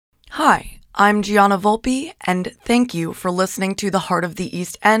Hi, I'm Gianna Volpe, and thank you for listening to The Heart of the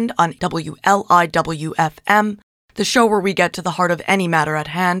East End on WLIW-FM, the show where we get to the heart of any matter at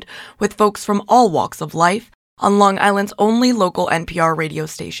hand with folks from all walks of life on Long Island's only local NPR radio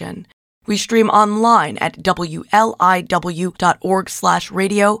station. We stream online at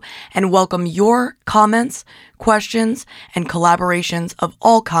WLIW.org/radio and welcome your comments, questions, and collaborations of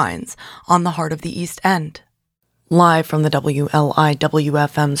all kinds on The Heart of the East End. Live from the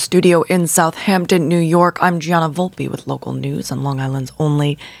WLIW-FM studio in Southampton, New York, I'm Gianna Volpe with local news on Long Island's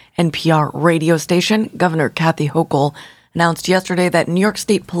only NPR radio station. Governor Kathy Hochul announced yesterday that New York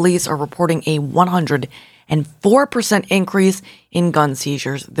State Police are reporting a 104% increase in gun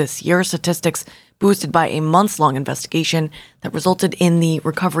seizures this year, statistics boosted by a months-long investigation that resulted in the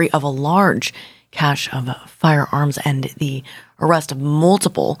recovery of a large cache of firearms and the arrest of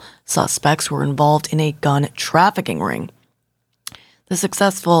multiple suspects who were involved in a gun trafficking ring. The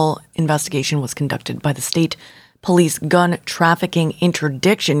successful investigation was conducted by the State Police Gun Trafficking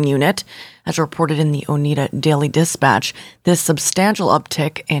Interdiction Unit, as reported in the Oneida Daily Dispatch. This substantial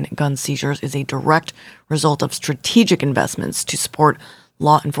uptick in gun seizures is a direct result of strategic investments to support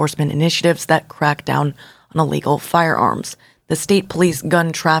law enforcement initiatives that crack down on illegal firearms. The State Police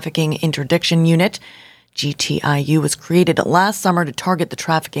Gun Trafficking Interdiction Unit, GTIU, was created last summer to target the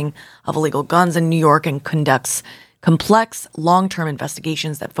trafficking of illegal guns in New York and conducts complex, long-term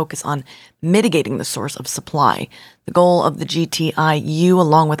investigations that focus on mitigating the source of supply. The goal of the GTIU,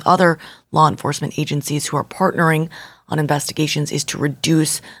 along with other law enforcement agencies who are partnering on investigations, is to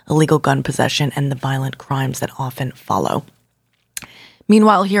reduce illegal gun possession and the violent crimes that often follow.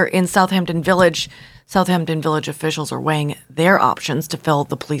 Meanwhile, here in Southampton Village officials are weighing their options to fill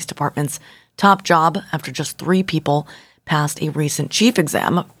the police department's top job after just 3 people passed a recent chief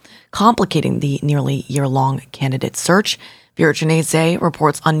exam, complicating the nearly year-long candidate search. Vera Chinese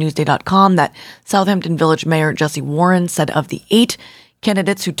reports on Newsday.com that Southampton Village Mayor Jesse Warren said of the 8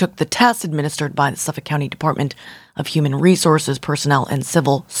 candidates who took the test administered by the Suffolk County Department of Human Resources, Personnel, and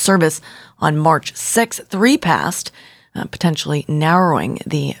Civil Service on March 6th, 3 passed, potentially narrowing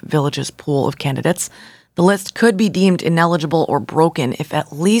the village's pool of candidates. The list could be deemed ineligible or broken if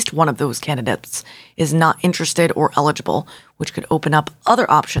at least one of those candidates is not interested or eligible, which could open up other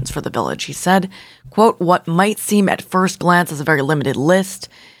options for the village. He said, quote, "What might seem at first glance as a very limited list,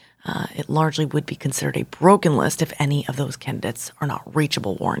 it largely would be considered a broken list if any of those candidates are not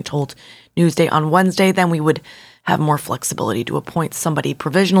reachable," Warren told Newsday on Wednesday. Then we would have more flexibility to appoint somebody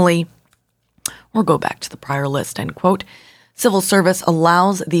provisionally or go back to the prior list, end quote. Civil Service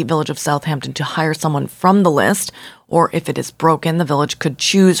allows the Village of Southampton to hire someone from the list, or if it is broken, the village could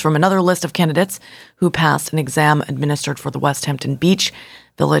choose from another list of candidates who passed an exam administered for the West Hampton Beach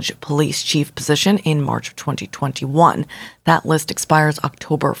Village Police Chief position in March of 2021. That list expires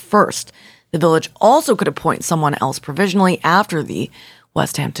October 1st. The village also could appoint someone else provisionally after the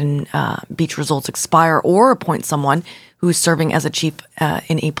West Hampton Beach results expire, or appoint someone who's serving as a chief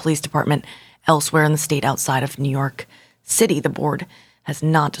in a police department elsewhere in the state outside of New York City. The board has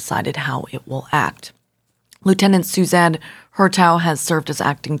not decided how it will act. Lieutenant Suzanne Hertow has served as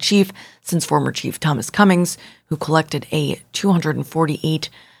acting chief since former Chief Thomas Cummings, who collected a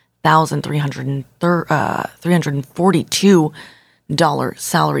 $248,342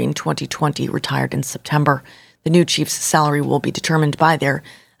 salary in 2020, retired in September. The new chief's salary will be determined by their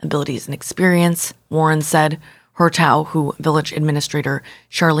abilities and experience, Warren said. Hertow, who Village Administrator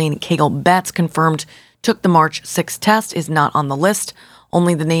Charlene Cagle-Betts confirmed took the March 6 test, is not on the list.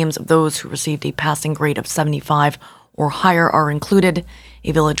 Only the names of those who received a passing grade of 75 or higher are included.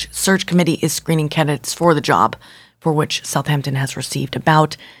 A village search committee is screening candidates for the job, for which Southampton has received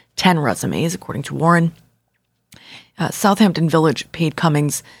about 10 resumes, according to Warren. Southampton Village paid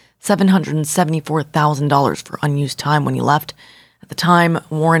Cummings $774,000 for unused time when he left. At the time,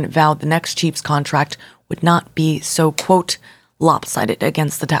 Warren vowed the next chief's contract would not be so, quote, lopsided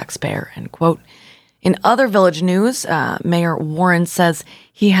against the taxpayer, end quote. In other village news, Mayor Warren says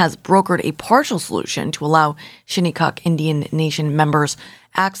he has brokered a partial solution to allow Shinnecock Indian Nation members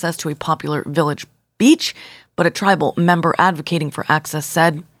access to a popular village beach, but a tribal member advocating for access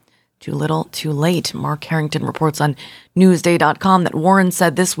said, "Too little, too late." Mark Harrington reports on Newsday.com that Warren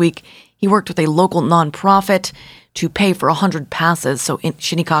said this week he worked with a local nonprofit to pay for 100 passes so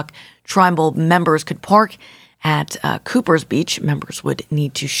Shinnecock tribal members could park at Cooper's Beach. Members would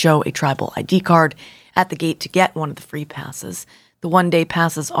need to show a tribal ID card at the gate to get one of the free passes. The one-day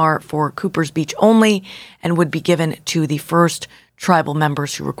passes are for Cooper's Beach only and would be given to the first tribal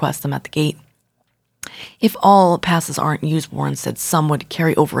members who request them at the gate. If all passes aren't used, Warren said some would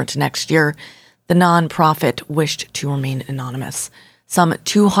carry over into next year. The nonprofit wished to remain anonymous. Some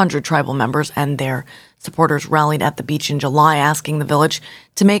 200 tribal members and their supporters rallied at the beach in July, asking the village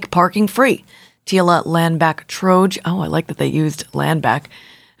to make parking free. Tila Landback-Troge, I like that they used Landback.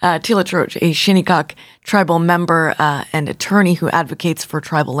 Tila Troge, a Shinnecock tribal member and attorney who advocates for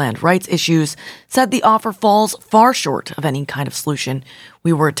tribal land rights issues, said the offer falls far short of any kind of solution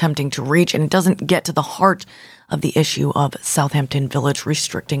we were attempting to reach, and it doesn't get to the heart of the issue of Southampton Village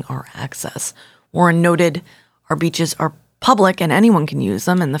restricting our access. Warren noted, our beaches are public and anyone can use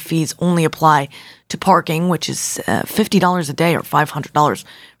them, and the fees only apply to parking, which is $50 a day or $500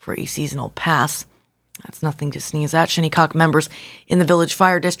 for a seasonal pass. That's nothing to sneeze at. Shinnecock members in the Village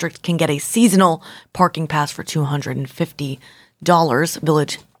Fire District can get a seasonal parking pass for $250.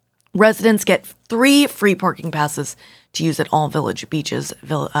 Village residents get 3 free parking passes to use at all village beaches.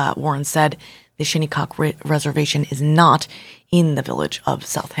 Warren said the Shinnecock Reservation is not in the village of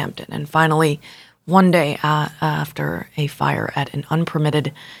Southampton. And finally, one day after a fire at an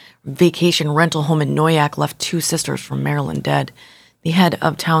unpermitted vacation rental home in Noyac left 2 sisters from Maryland dead, the head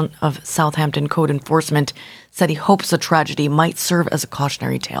of town of Southampton Code Enforcement said he hopes the tragedy might serve as a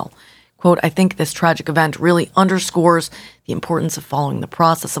cautionary tale. Quote, I think this tragic event really underscores the importance of following the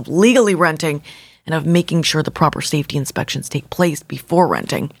process of legally renting and of making sure the proper safety inspections take place before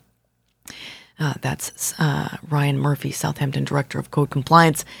renting. That's Ryan Murphy, Southampton Director of Code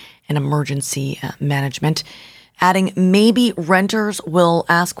Compliance and Emergency Management, adding maybe renters will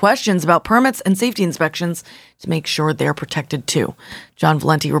ask questions about permits and safety inspections to make sure they're protected too. John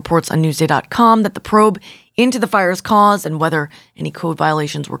Valenti reports on Newsday.com that the probe into the fire's cause and whether any code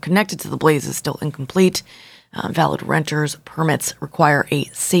violations were connected to the blaze is still incomplete. Valid renters' permits require a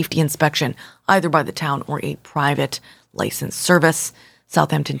safety inspection either by the town or a private licensed service.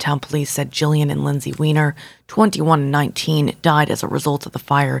 Southampton Town Police said Jillian and Lindsay Weiner, 21 and 19, died as a result of the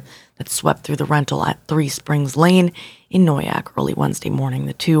fire that swept through the rental at 3 Springs Lane in Noyac early Wednesday morning.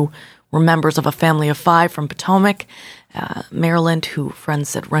 The 2 were members of a family of 5 from Potomac, Maryland, who friends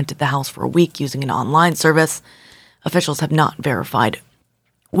said rented the house for a week using an online service. Officials have not verified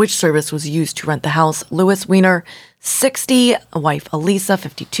which service was used to rent the house. Lewis Weiner, 60, wife Elisa,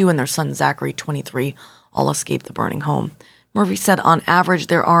 52, and their son Zachary, 23, all escaped the burning home. Murphy said on average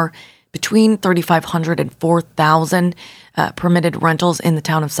there are between 3,500 and 4,000 permitted rentals in the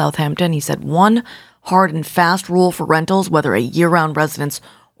town of Southampton. He said one hard and fast rule for rentals, whether a year-round residence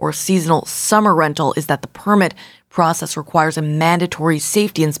or seasonal summer rental, is that the permit process requires a mandatory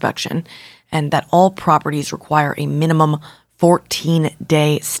safety inspection and that all properties require a minimum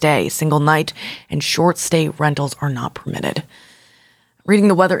 14-day stay. Single night and short stay rentals are not permitted. Reading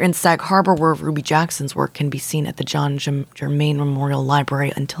the weather in Sag Harbor, where Ruby Jackson's work can be seen at the John Germain Memorial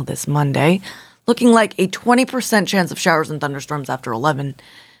Library until this Monday. Looking like a 20% chance of showers and thunderstorms after 11.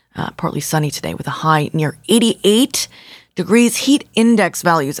 Partly sunny today with a high near 88 degrees. Heat index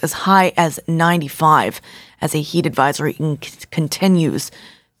values as high as 95 as a heat advisory continues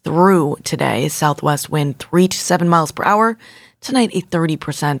through today. Southwest wind 3 to 7 miles per hour. Tonight, a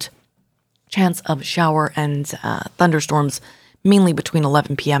 30% chance of shower and thunderstorms, mainly between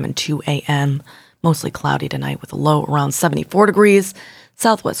 11 p.m. and 2 a.m. Mostly cloudy tonight with a low around 74 degrees.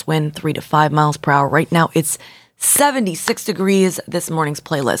 Southwest wind 3 to 5 miles per hour. Right now it's 76 degrees. This morning's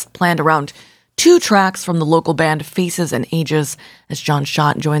playlist planned around 2 tracks from the local band Faces and Ages as John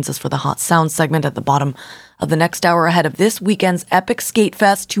Schott joins us for the Hot Sound segment at the bottom of the next hour ahead of this weekend's Epic Skate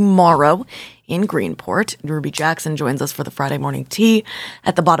Fest tomorrow in Greenport. Ruby Jackson joins us for the Friday morning tea.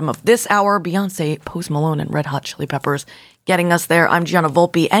 At the bottom of this hour, Beyonce, Post Malone, and Red Hot Chili Peppers getting us there. I'm Gianna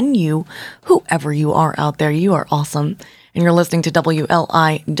Volpe, and you, whoever you are out there, you are awesome. And you're listening to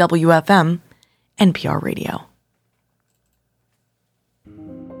WLIWFM, NPR Radio.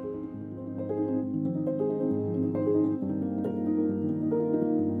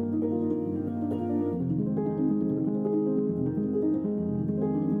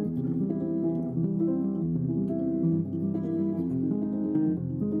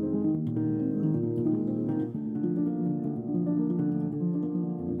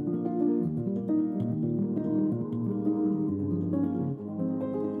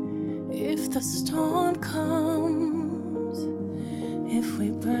 If the storm comes, if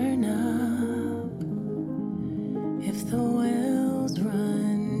we burn up, if the wells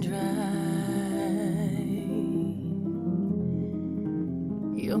run dry,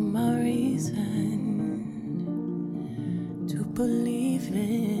 you're my reason to believe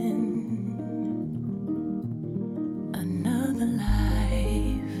in another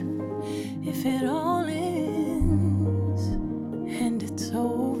life. If it all ends and it's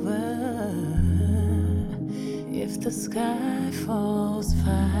over, if the sky falls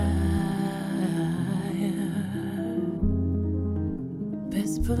fire,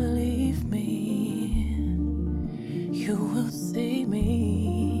 believe me, you will see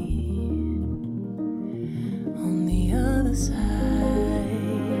me on the other side.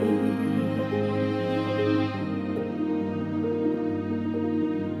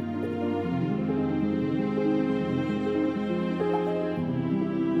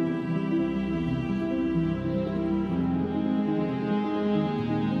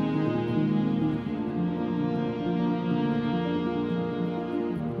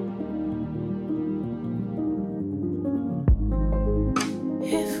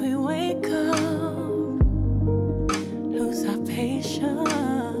 If we wake up, lose our patience,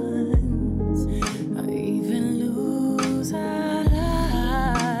 or even lose our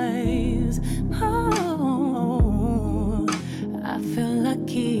lives, oh, I feel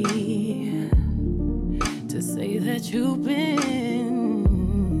lucky to say that you've been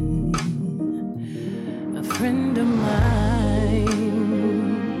a friend of mine.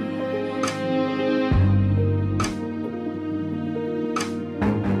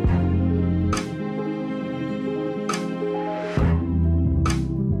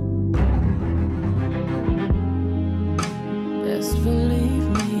 Best believe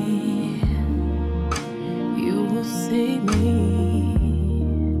me, you will see me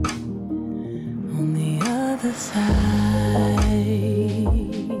on the other side.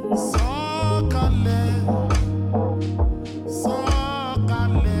 Sokale,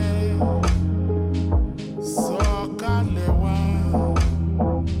 sokale, sokale,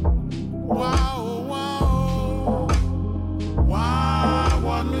 wow, wow, wow,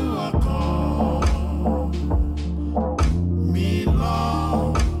 wanu ako, me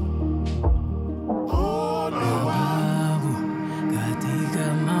love, oh no, Babu, katika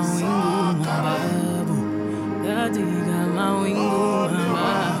mawingu mababu, katika mawingu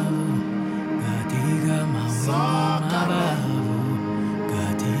mababu, katika mawingu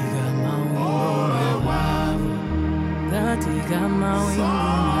mababu, katika mawingu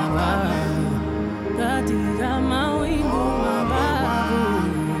mababu, katika mawingu mababu, katika mawingu mababu,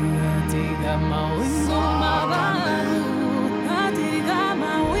 katika mawingu mababu, katika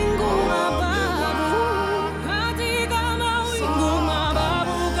mawingu mababu, katika mawingu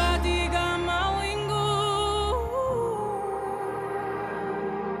mababu, katika mawingu.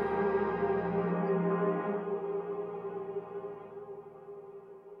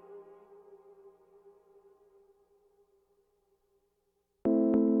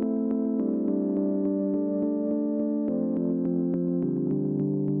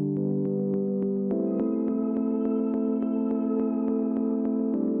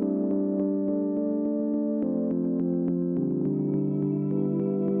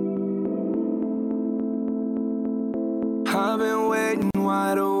 I've been waiting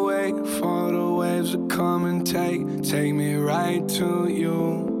wide awake for the waves to come and take me right to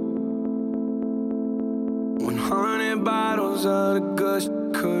you. 100 bottles of the gush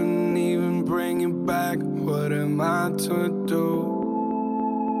couldn't even bring you back. What am I to do?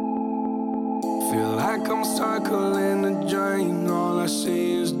 Feel like I'm circling a drain. All I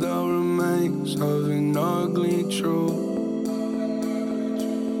see is the remains of an ugly truth.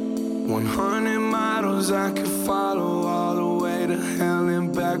 100 models I could follow all the way to hell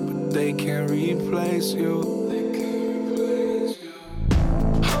and back, but they can't replace you.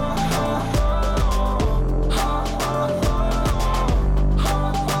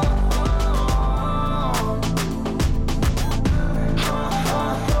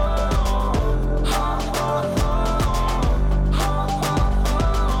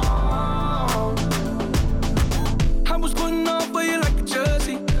 I was putting on for you like a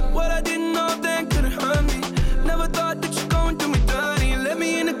jersey. What I didn't know then couldn't hurt me. Never thought that you're going through me dirty. Let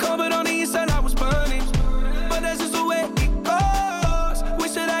me in the cold, but on the inside I was burning. But that's just the way it goes.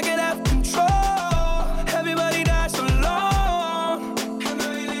 Wish that I could have control. Everybody dies so long.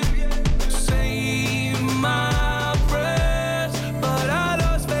 Save my breath, but I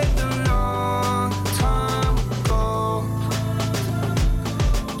lost faith a long time ago.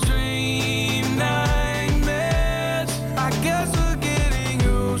 Dream nightmares, I guess we're getting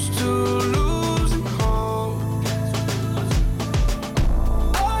used to losing hope.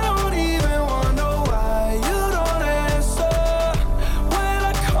 I don't even wonder why you don't answer when I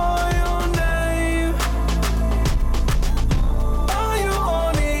call your name. Are you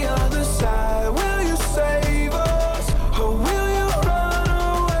on the other side? Will you save us, or will you run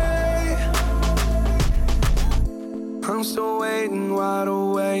away? I'm still waiting wide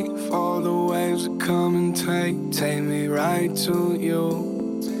awake for the waves to come and take me right to you.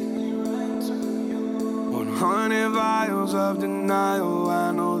 100 vials of denial,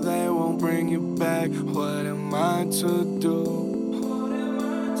 I know they won't bring you back. What am I to do?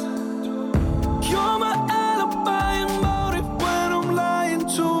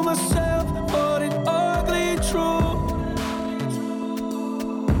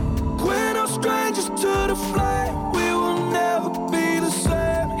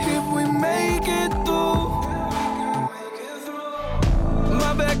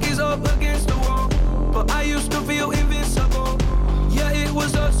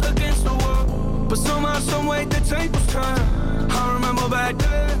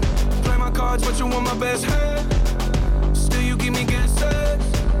 cards, but you want my best hand. Still you give me guesses.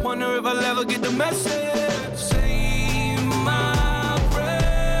 Wonder if I'll ever get the message. Save my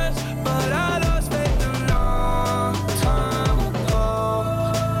breath, but I lost faith a long time ago.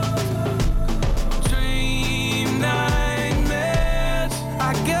 Dream nightmares,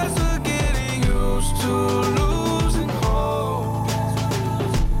 I guess we're getting used to losing hope.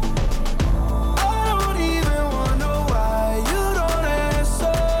 I don't even wonder why you don't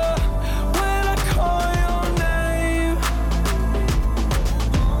answer when I call your name.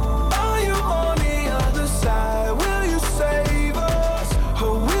 Are you on the other side? Will you save us,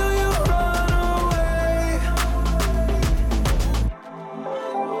 or will you run away?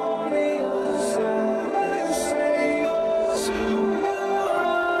 On the other side, will you save us, or will you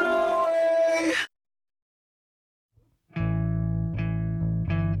run away?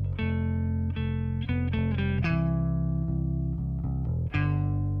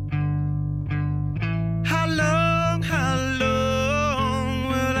 How long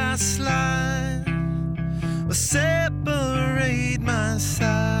will I slide or separate my side?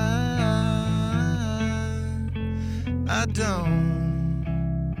 I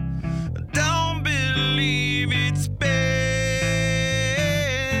don't believe it's been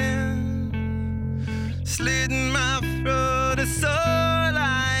slitting my throat. It's all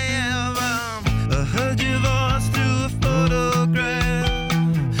I ever. I heard your voice through a photograph.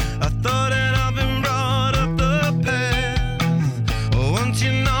 I thought that I've been brought up the past. Once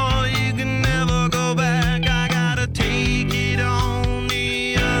you know you can never go back, I gotta take it on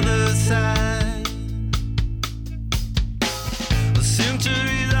the other side. The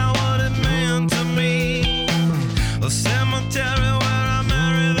centuries are what it meant to me. A cemetery where I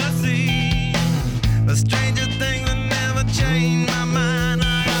marry the sea. A stranger thing that never changed my mind. I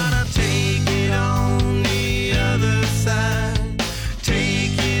gotta take it on the other side.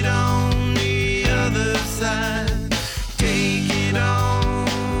 Take it on the other side. Take it on.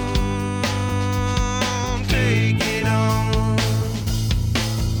 Take it on.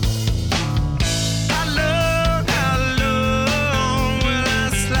 How long will I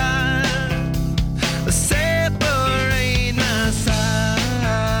slide? Separate my side.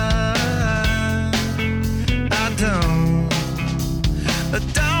 I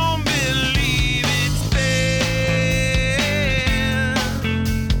don't believe it's been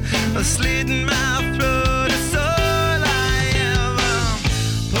slitting my throat. It's all I ever.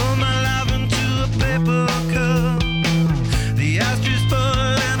 Pour my life into a paper cup. The ashtray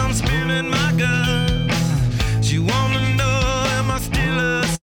full and I'm spilling my guts. She wanna know, am I still a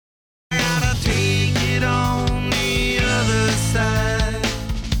I gotta take it on the other side.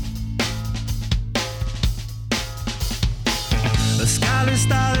 The skylight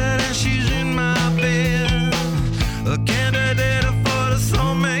started and she's in my bed. A candidate for the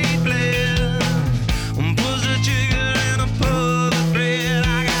soulmate blend.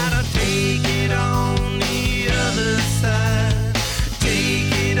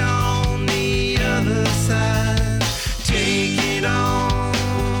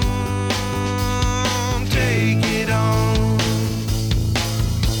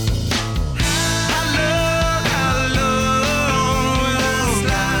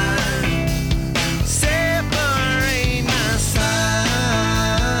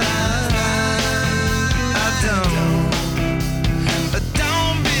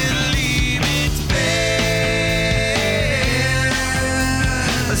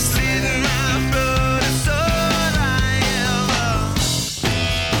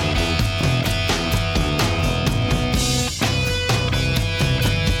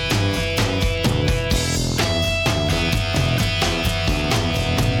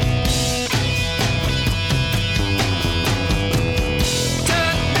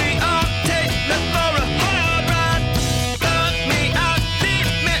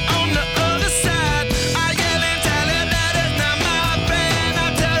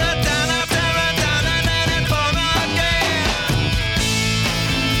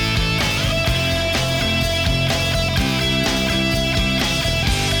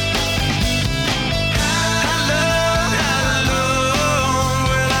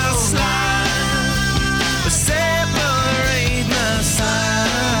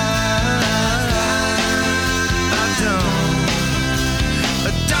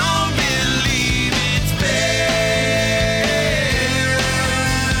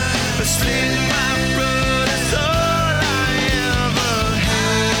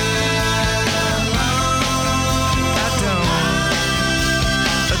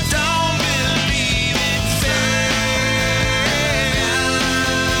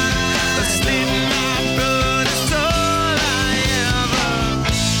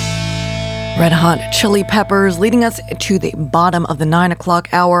 Red Hot Chili Peppers leading us to the bottom of the 9 o'clock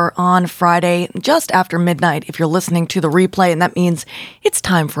hour on Friday, just after midnight if you're listening to the replay, and that means it's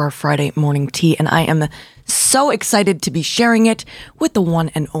time for our Friday morning tea, and I am so excited to be sharing it with the one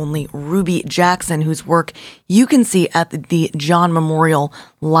and only Ruby Jackson, whose work you can see at the John Memorial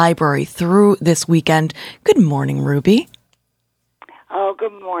Library through this weekend. Good morning, Ruby. Oh,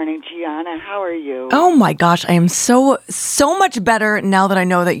 good morning, Gianna. How are you? Oh my gosh, I am so much better now that I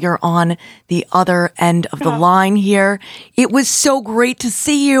know that you're on the other end of the line here. It was so great to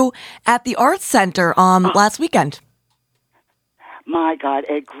see you at the Arts Center last weekend. My God,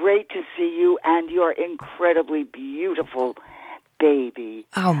 great to see you and your incredibly beautiful baby.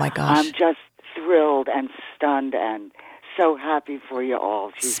 Oh my gosh. I'm just thrilled and stunned and so happy for you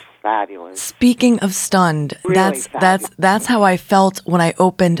all. She's fabulous. Speaking of stunned, Really that's how I felt when I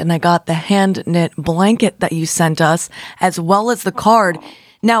opened and I got the hand knit blanket that you sent us, as well as the card.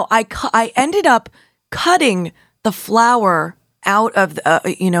 Now I ended up cutting the flower out of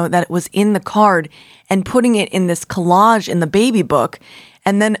the, that was in the card and putting it in this collage in the baby book.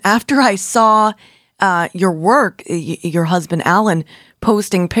 And then after I saw your work, your husband Alan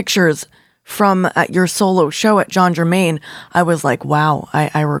posting pictures from your solo show at John Germain, I was like, wow,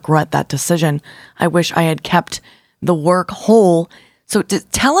 I regret that decision. I wish I had kept the work whole. So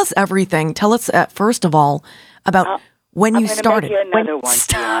tell us everything. Tell us, first of all, about when you started. I'll make you another one,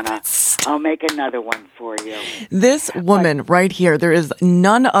 Gianna. I'll make another one for you. This woman right here, there is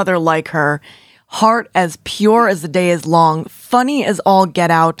none other like her. Heart as pure as the day is long, funny as all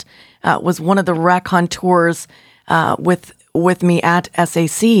get out, was one of the raconteurs with me at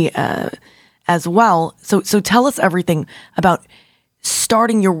SAC as well. So tell us everything about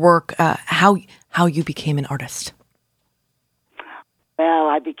starting your work, how you became an artist. Well,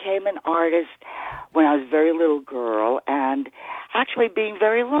 I became an artist when I was a very little girl and actually being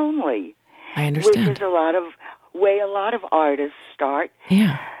very lonely. I understand. Which is a lot of artists start.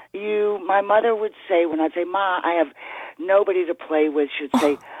 Yeah. My mother would say, when I'd say, Ma, I have nobody to play with, she'd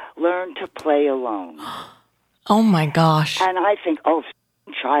say, learn to play alone. Oh my gosh. And I think,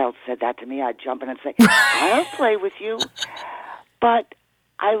 child said that to me, I'd jump in and say, I'll play with you. But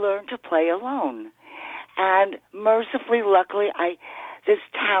I learned to play alone. And mercifully, luckily, this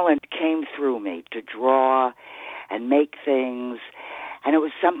talent came through me to draw and make things. And it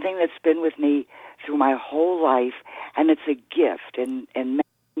was something that's been with me through my whole life. And it's a gift in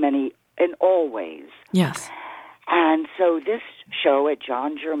all ways. Yes. And so this show at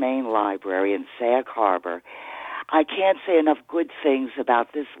John Germain Library in Sag Harbor, I can't say enough good things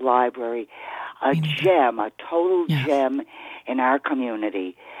about this library. A gem, a total gem in our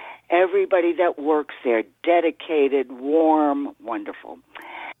community. Everybody that works there, dedicated, warm, wonderful.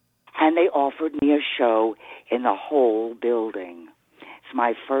 And they offered me a show in the whole building. It's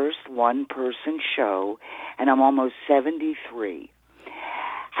my first one-person show, and I'm almost 73.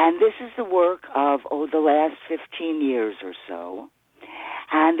 And this is the work of, the last 15 years or so.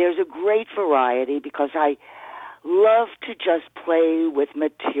 And there's a great variety because I love to just play with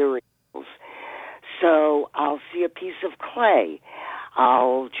materials. So I'll see a piece of clay.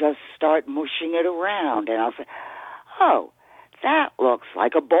 I'll just start mushing it around, and I'll say, that looks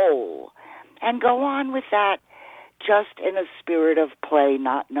like a bowl. And go on with that just in a spirit of play,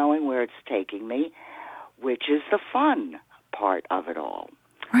 not knowing where it's taking me, which is the fun part of it all.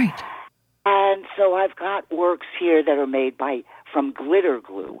 Right. And so I've got works here that are made from glitter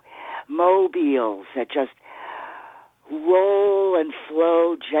glue, mobiles that just roll and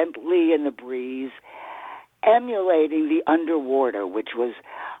flow gently in the breeze, emulating the underwater, which was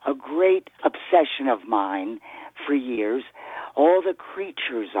a great obsession of mine for years. All the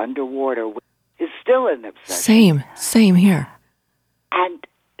creatures underwater is still an obsession. Same here. And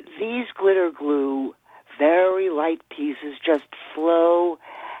these glitter glue, very light pieces, just flow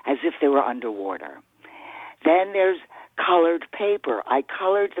as if they were underwater. Then there's colored paper. I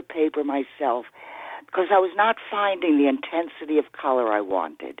colored the paper myself because I was not finding the intensity of color I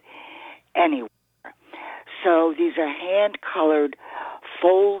wanted anywhere. So these are hand-colored,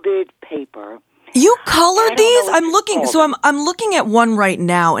 folded paper. You colored these? I'm looking. So I'm looking at one right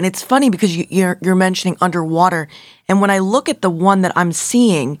now, and it's funny because you're mentioning underwater, and when I look at the one that I'm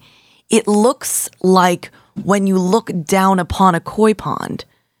seeing, it looks like when you look down upon a koi pond,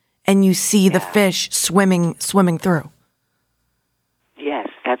 and you see the fish swimming through. Yes,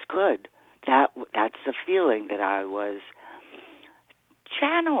 that's good. That's the feeling that I was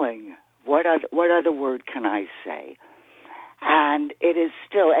channeling. What other word can I say? And it is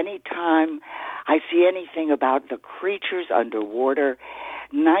still, any time I see anything about the creatures underwater,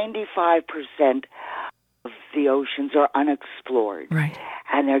 95% of the oceans are unexplored. Right.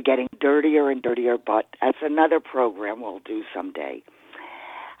 and they're getting dirtier and dirtier, but that's another program we'll do someday.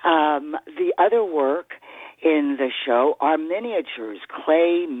 The other work in the show are miniatures,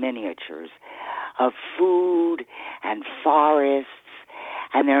 clay miniatures of food and forests,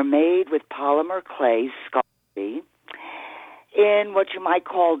 and they're made with polymer clay, Sculpey, in what you might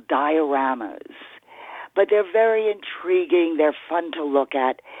call dioramas. But they're very intriguing, they're fun to look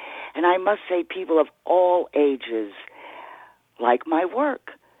at, and I must say people of all ages like my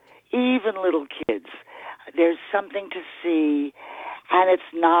work, even little kids. There's something to see, and it's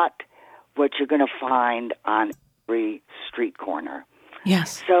not what you're going to find on every street corner.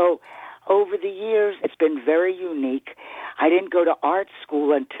 Yes. So over the years, it's been very unique. I didn't go to art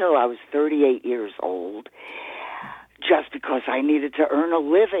school until I was 38 years old, just because I needed to earn a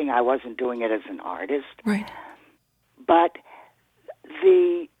living. I wasn't doing it as an artist. Right. But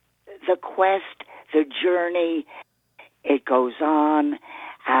the quest, the journey, it goes on,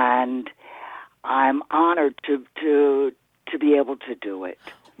 and I'm honored to be able to do it.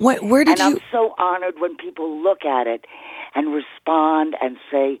 Where did I'm so honored when people look at it and respond and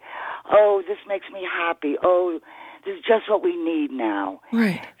say, "Oh, this makes me happy. Oh, this is just what we need now."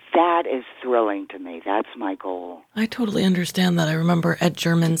 Right. That is thrilling to me. That's my goal. I totally understand that. I remember Ed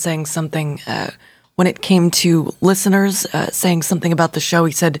German saying something when it came to listeners, saying something about the show.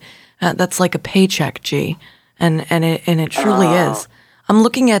 He said, "That's like a paycheck, G," and it truly is. I'm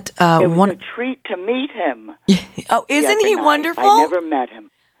looking at it was one. a treat to meet him. Oh, isn't he wonderful? I never met him.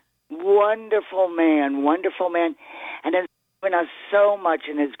 Wonderful man, and has given us so much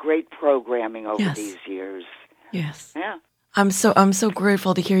in his great programming over these years. Yes. Yeah. I'm so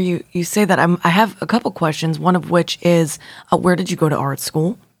grateful to hear you say that. I have a couple questions. One of which is, where did you go to art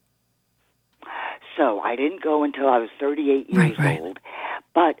school? So I didn't go until I was 38 years old,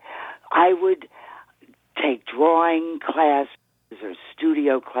 but I would take drawing classes or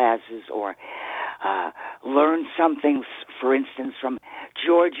studio classes, or learn something, for instance, from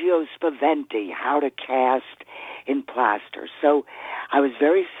Giorgio Spaventi, how to cast in plaster. So I was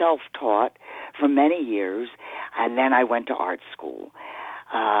very self-taught for many years, and then I went to art school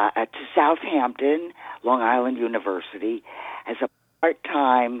to Southampton, Long Island University, as a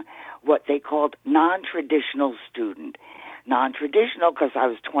part-time, what they called non-traditional student. Non-traditional because I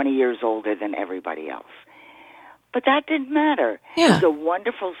was 20 years older than everybody else. But that didn't matter. Yeah. It was a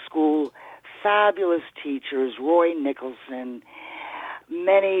wonderful school, fabulous teachers, Roy Nicholson,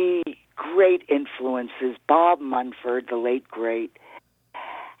 many great influences, Bob Munford, the late great.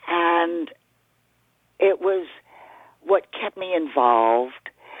 And it was what kept me involved.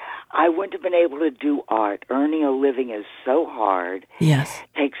 I wouldn't have been able to do art. Earning a living is so hard. Yes.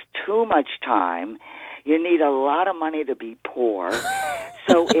 Takes too much time. You need a lot of money to be poor.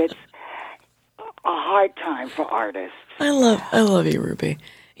 So it's a hard time for artists. I love you, Ruby.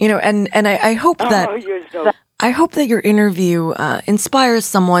 You know, and I hope that you're so I hope that your interview inspires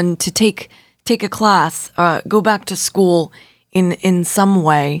someone to take a class, go back to school in some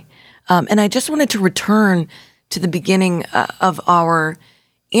way. And I just wanted to return to the beginning of our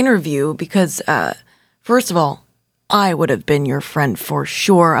interview because, first of all, I would have been your friend for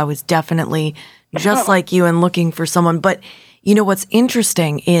sure. I was definitely just like you and looking for someone. But you know what's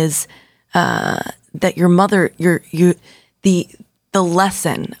interesting is that your mother, the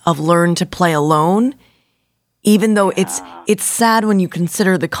lesson of learn to play alone, even though it's sad when you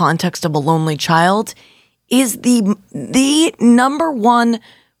consider the context of a lonely child, is the number one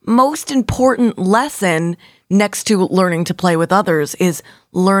most important lesson next to learning to play with others is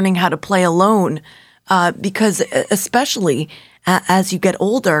learning how to play alone. Because especially as you get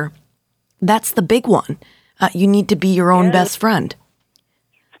older, that's the big one. You need to be your own best friend.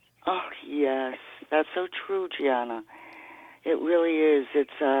 Oh, yes. That's so true, Gianna. It really is.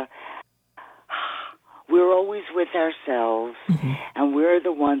 It's we're always with ourselves, and we're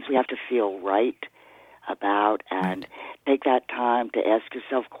the ones we have to feel right about and take that time to ask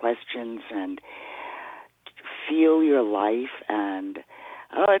yourself questions and feel your life. And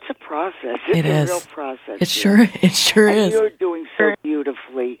it's a process. It's a real process. It sure is. You're doing so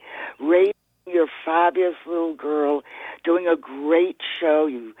beautifully, raising your fabulous little girl, doing a great show.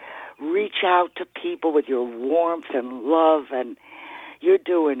 You reach out to people with your warmth and love, and you're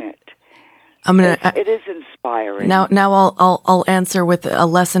doing it. It is inspiring. Now I'll answer with a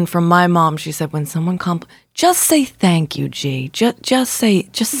lesson from my mom. She said, when someone just say thank you, G. Just say.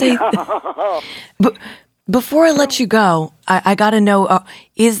 But before I let you go, I got to know: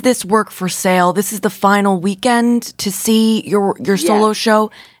 is this work for sale? This is the final weekend to see your solo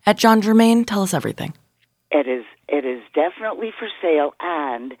show at John Germain. Tell us everything. It is definitely for sale,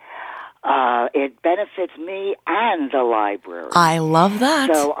 and It benefits me and the library. I love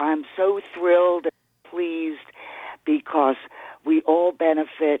that. So I'm so thrilled and pleased because we all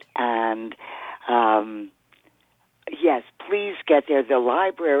benefit. And yes, please get there. The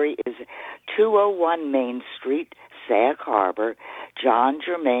library is 201 Main Street, Sag Harbor, John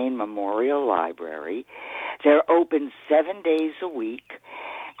Germain Memorial Library. They're open 7 days a week,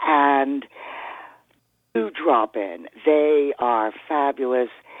 and do drop in. They are fabulous,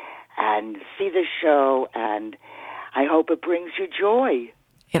 and see the show, and I hope it brings you joy.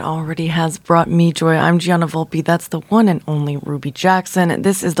 It already has brought me joy. I'm Gianna Volpe. That's the one and only Ruby Jackson.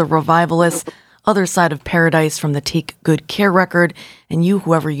 This is the Revivalist, Other Side of Paradise from the Take Good Care record. And you,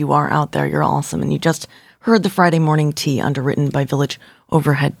 whoever you are out there, you're awesome. And you just heard the Friday Morning Tea, underwritten by Village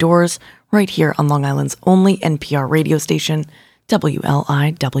Overhead Doors, right here on Long Island's only NPR radio station,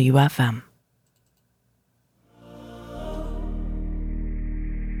 WLIWFM.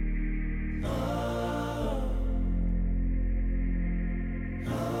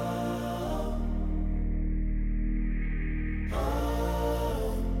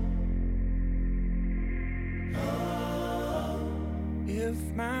 If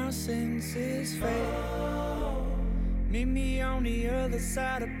my senses fail, meet me on the other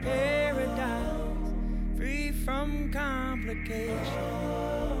side of paradise, free from complications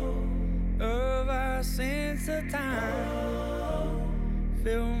of our sense of time.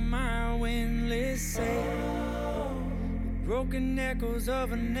 Fill my windless sail, broken echoes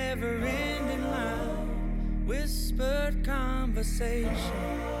of a never-ending line, whispered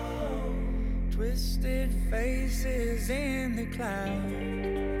conversation, twisted faces in the clouds.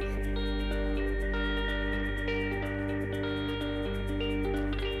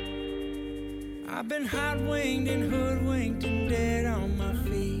 I've been hot-winged and hoodwinked and dead on my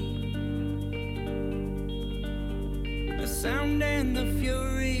feet. The sound and the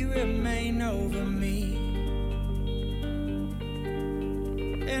fury remain over me,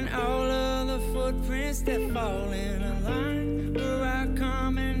 and all of the footprints that fall in a line where our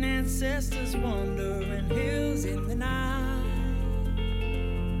common ancestors wander in hills in the night.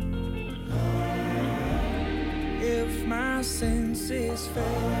 If my senses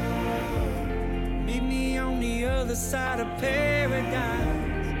fail, meet me on the other side of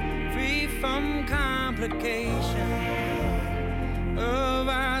paradise, free from complication of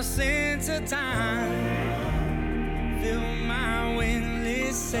our sense of time. Fill my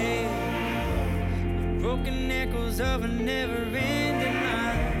windless sail, broken echoes of a never-ending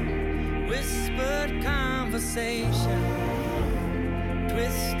line, whispered conversation,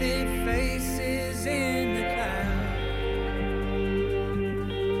 twisted faces in the clouds.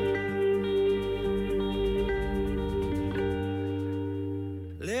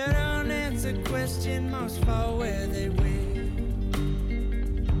 Let unanswered question marks fall where they will.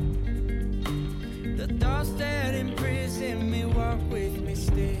 The thoughts that imprison me walk with me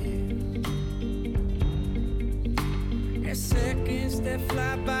still. There's seconds that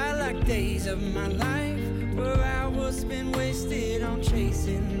fly by like days of my life, where hours spent wasted on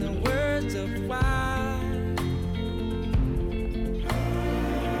chasing the words of why.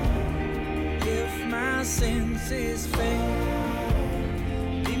 If my senses fail,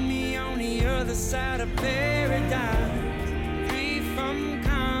 the other side of paradise, free from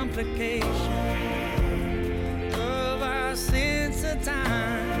complication of our sense of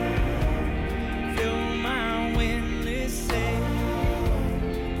time. Fill my windless sail,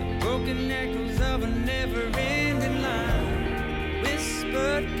 broken echoes of a never-ending line,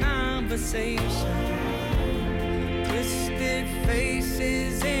 whispered conversation, twisted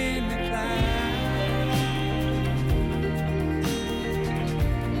faces in the clouds.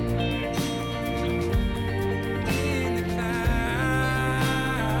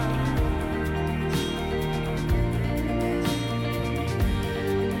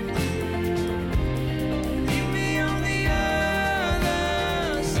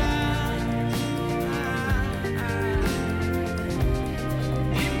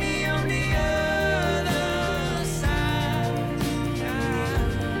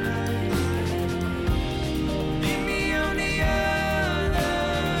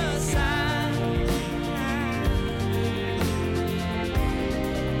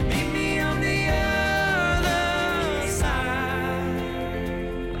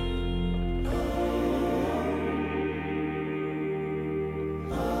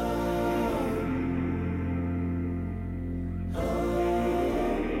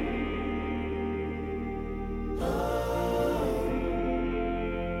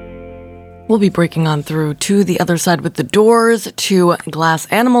 We'll be breaking on through to The Other Side with the Doors, to Glass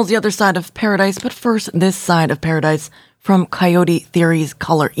Animals, The Other Side of Paradise. But first, This Side of Paradise from Coyote Theory's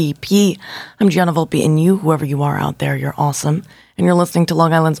Color EP. I'm Gianna Volpe, and you, whoever you are out there, you're awesome. And you're listening to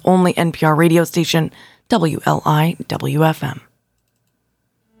Long Island's only NPR radio station, WLIWFM.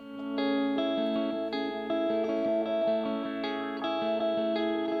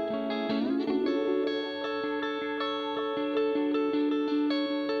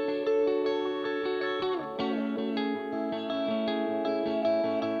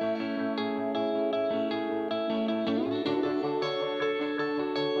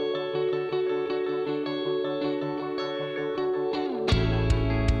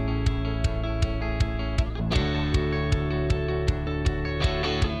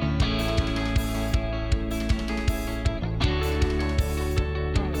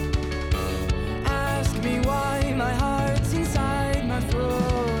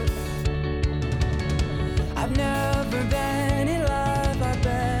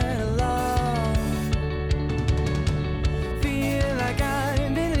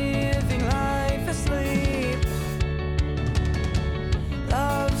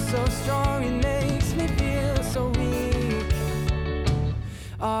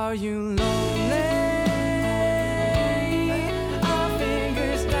 Are you lonely? Our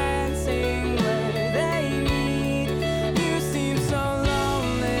fingers dancing where they meet. You seem so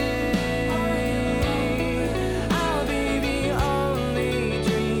lonely. I'll be the only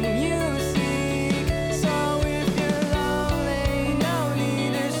dream you seek. So if you're lonely, no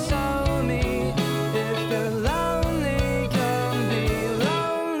need to show me. If you're lonely, come be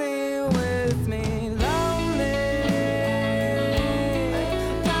lonely with me.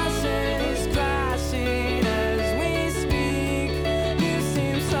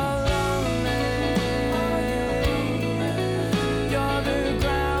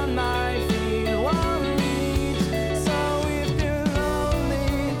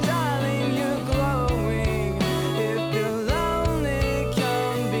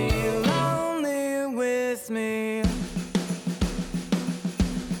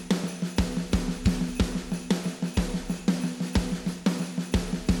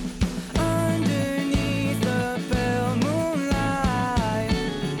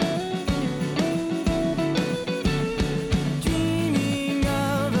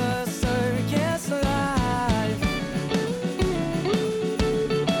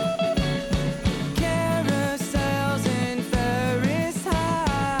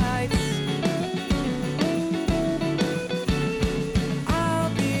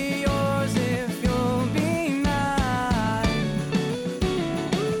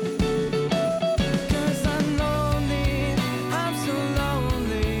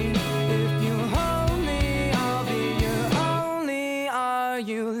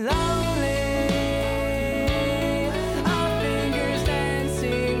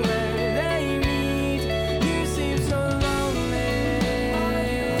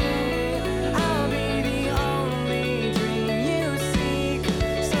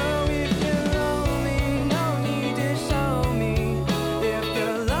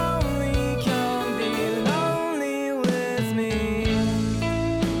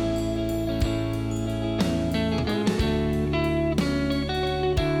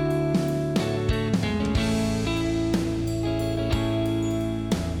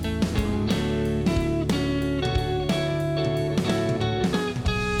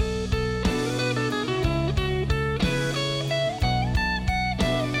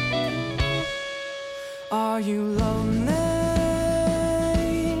 Are you lonely?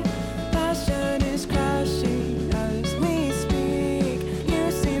 Passion is crashing as we speak.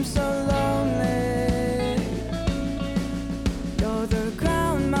 You seem so lonely. You're the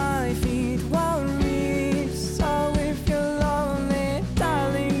ground my feet won't reach. So if you're lonely,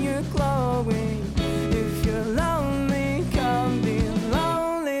 darling, you're glowing. If you're lonely, come be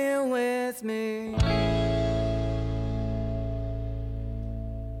lonely with me.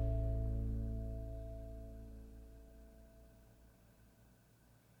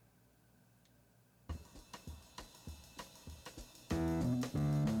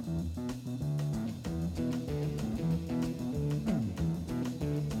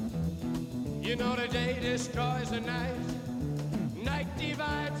 You know the day destroys the night, night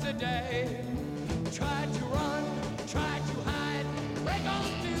divides the day. Try to run, try to hide, break on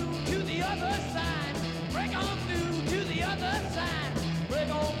through to the other side, break on through to the other side, break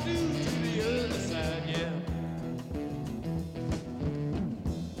on through to the other side, yeah.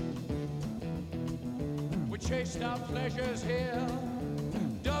 We chased our pleasures here,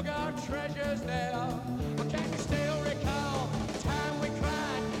 dug our treasures there, but can you still recall the time we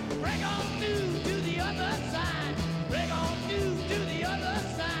cried? Break on through to the other side. Break on through to the other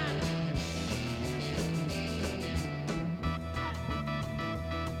side.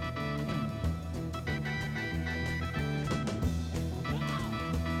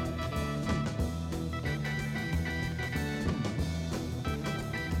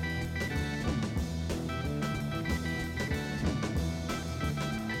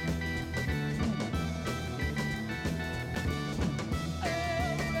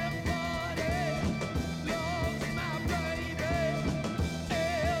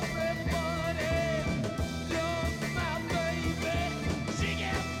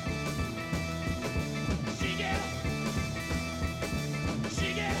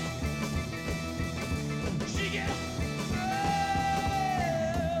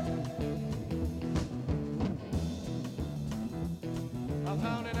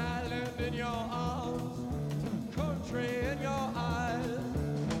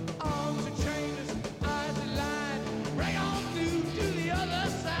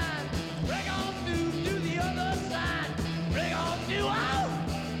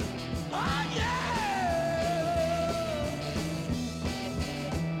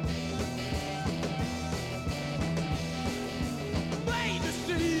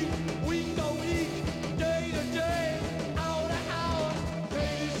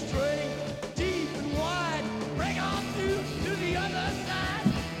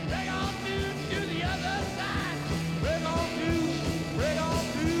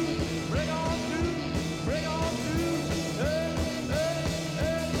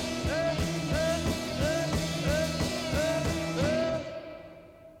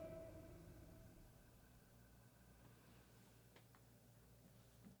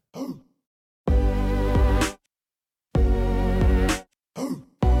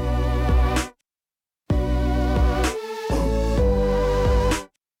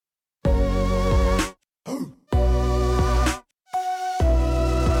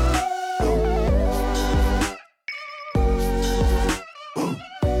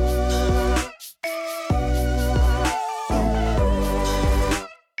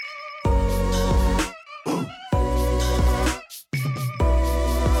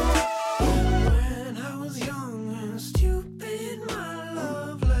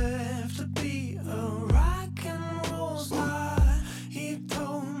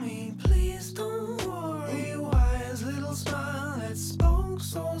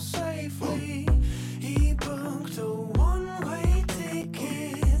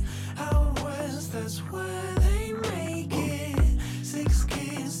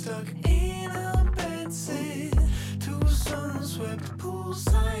 stuck in a bedsit, two sun-swept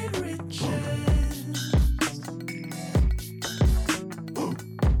poolside riches.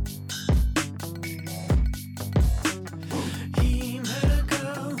 He met a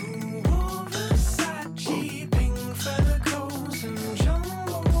girl who wore Versace, pink feather coats and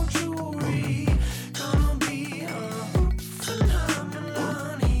jumbo jewelry. Gonna be a hoop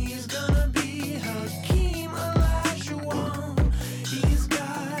phenomenon. He's gonna be Hakeem Olajuwon. He's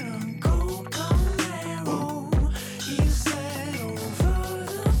got a gold Camaro. He's set over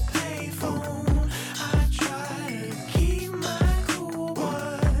the payphone. I try to keep my cool,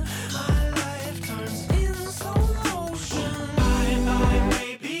 but my life turns in slow motion. Bye,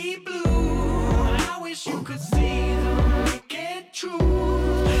 baby blue. I wish you could see the wicked truth.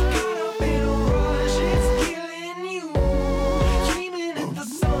 Caught up in a rush, it's killing you. Dreaming at the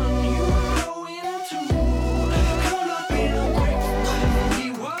sun you blow into. Caught up in a grip when we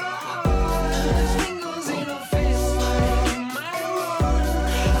were ours. Fingers in a fist like you might run.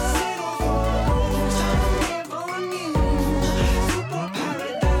 I settle for a rose I never knew. Super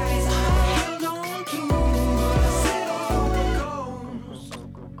paradise I held on to, but I settle for a ghost.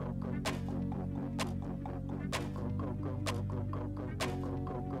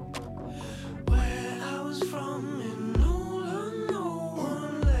 Where I was from in Nola, no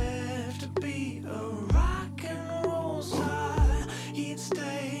one left to be a rock and roll star. He'd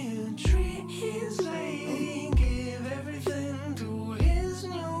stay and treat his lady, give everything to his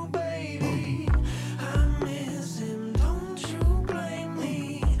new baby. I miss him, don't you blame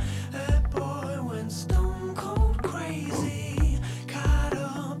me. That boy went stone cold crazy, caught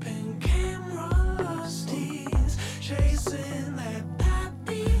up in camera lusties, chasing that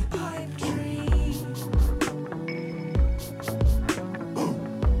happy pipe dream.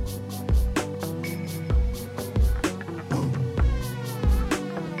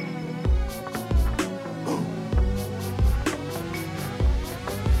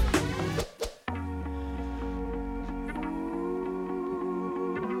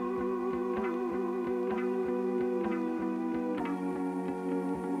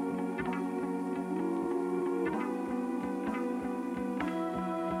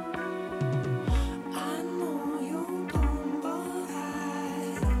 I know you don't, but I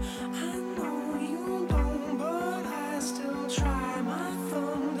know you don't, but I still try. My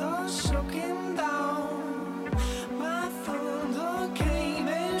thunder shook him down. My thunder came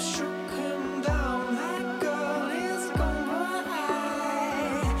and shook him down. That girl is gone,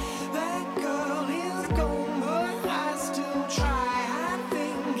 that girl is gone, but I still try. I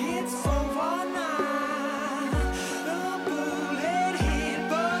think it's over now. The bullet hit,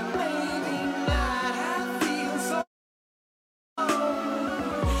 but maybe not. I feel so.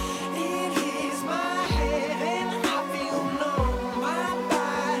 It hits my head and I feel numb. My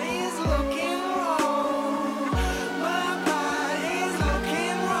body's looking wrong. My body's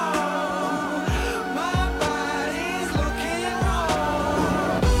looking wrong. My body's looking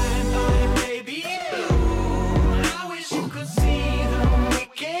wrong. Bye, baby blue. I wish you could see the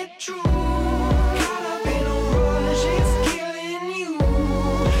wicked truth. Caught up in a rush, it's killing you.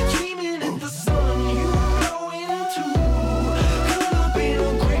 Dreaming at the sun you blow into. Caught up in a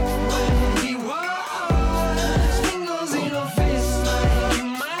grip when we were ours. Fingers in a fist like you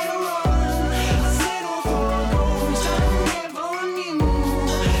might run. I settle for a ghost I never knew.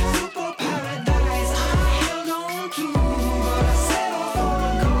 Super paradise I held on to, but I settle for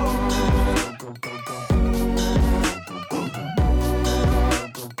a ghost.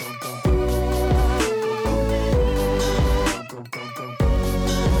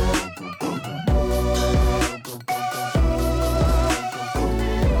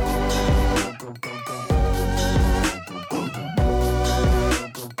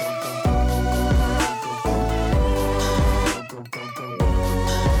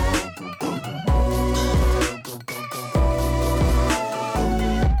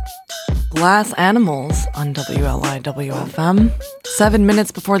 Glass Animals on WLIWFM. 7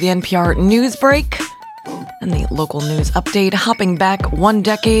 minutes before the NPR news break and the local news update, hopping back 1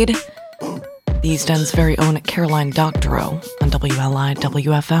 decade. The East End's very own Caroline Doctorow on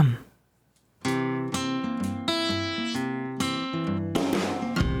WLIWFM.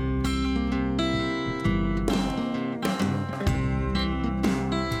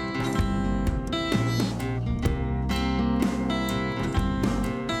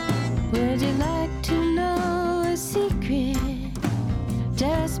 Would you like to know a secret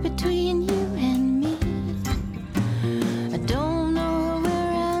just between you and me? I don't know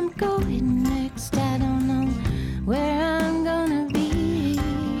where I'm going next. I don't know where I'm gonna be.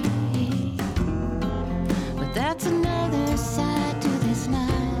 But that's another side to this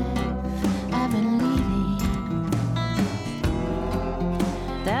life.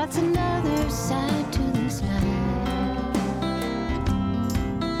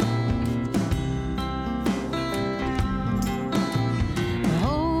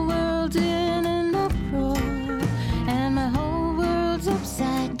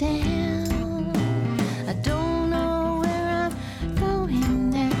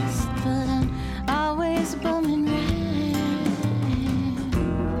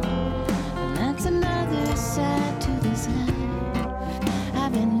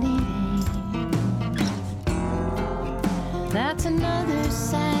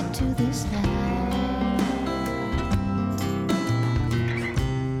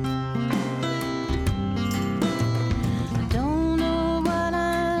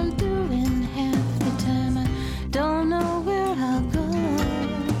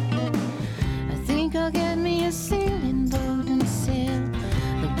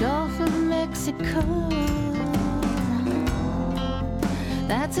 Mexico.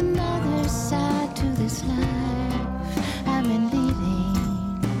 That's another side to this life I've been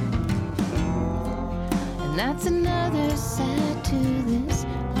leading. And that's another side to this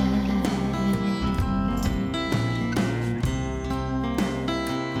life.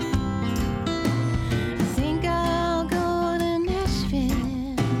 I think I'll go to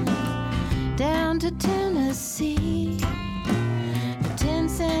Nashville, down to Tennessee. The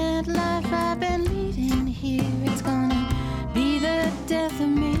 10-cent life I've been leading here, it's gonna be the death of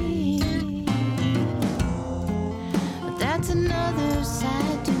me. But that's another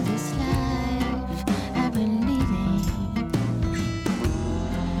side to this life I've been leading.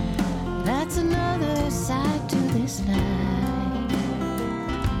 That's another side to this life.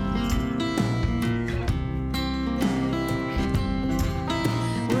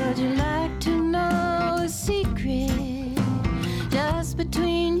 Would you like to know a secret just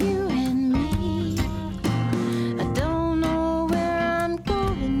between you and me? I don't know where I'm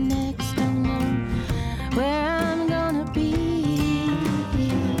going next, don't know where I'm gonna be.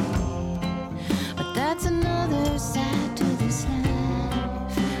 But that's another side to this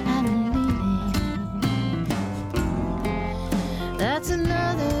life I'm leading. That's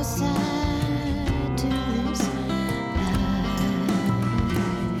another side to this life.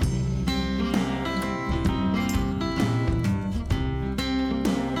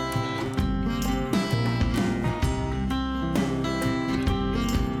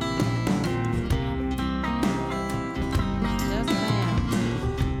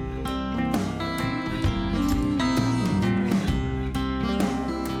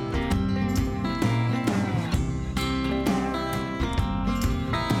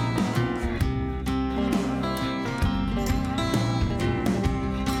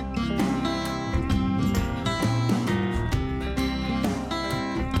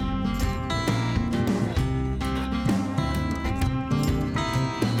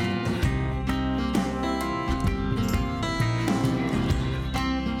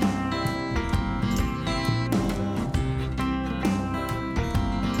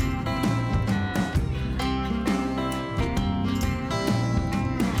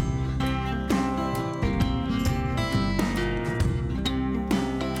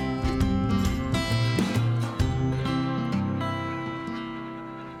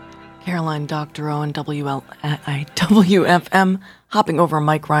 Caroline Doctorow and WFM, hopping over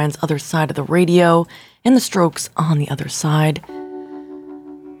Mike Ryan's Other Side of the Radio, and the Strokes on the Other Side.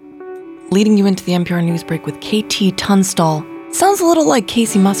 Leading you into the NPR News Break with KT Tunstall. Sounds a little like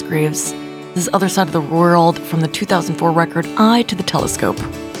Casey Musgraves. This is Other Side of the World from the 2004 record Eye to the Telescope.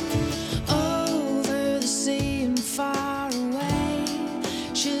 Over the sea and far away,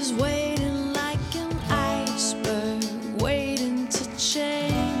 she's waiting like an iceberg, waiting to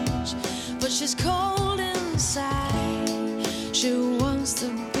change. But she's cold inside. She wants to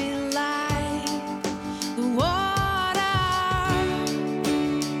be like the water.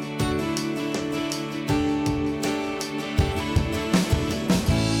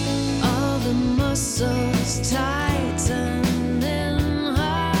 All the muscles tighten in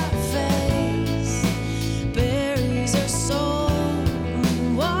her face, buries her soul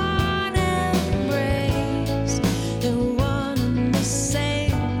in one embrace. They're one and the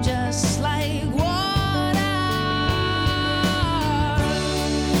same, just like water.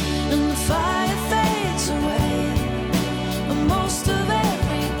 And the fire fades away, but most of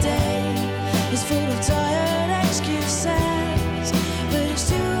every day is full of tired excuses. But it's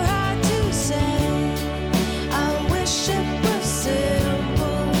too hard to say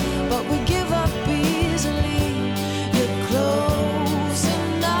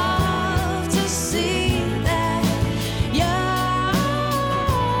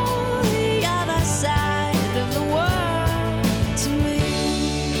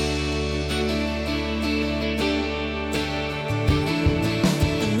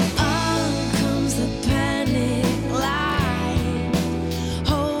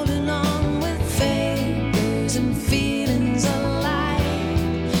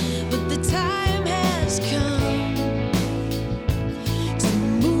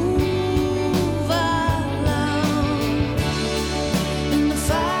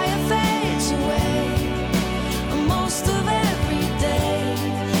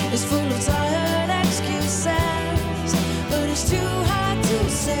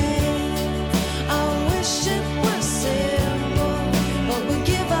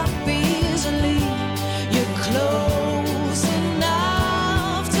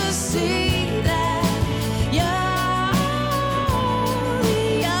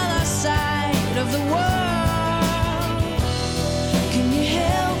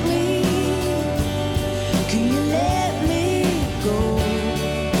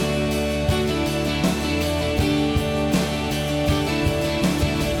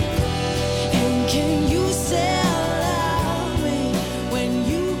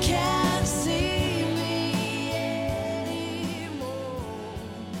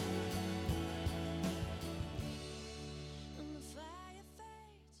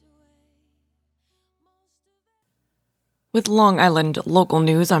With Long Island local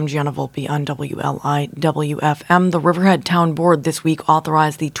news, I'm Gianna Volpe on WLIWFM. The Riverhead Town Board this week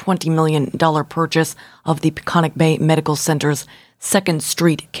authorized the $20 million purchase of the Peconic Bay Medical Center's 2nd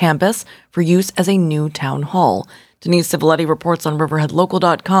Street campus for use as a new town hall. Denise Civiletti reports on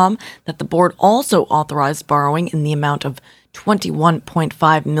RiverheadLocal.com that the board also authorized borrowing in the amount of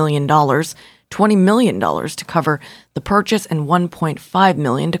 $21.5 million, $20 million to cover the purchase and $1.5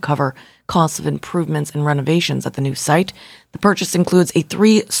 million to cover costs of improvements and renovations at the new site. The purchase includes a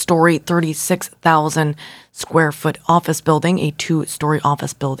 3-story, 36,000 square foot office building, a 2-story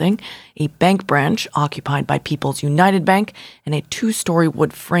office building, a bank branch occupied by People's United Bank, and a 2-story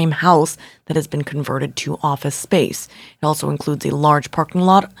wood frame house that has been converted to office space. It also includes a large parking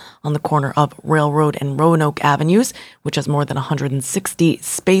lot on the corner of Railroad and Roanoke Avenues, which has more than 160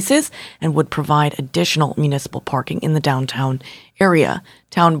 spaces and would provide additional municipal parking in the downtown area.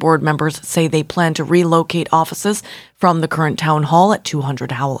 Town board members say they plan to relocate offices from the current town hall at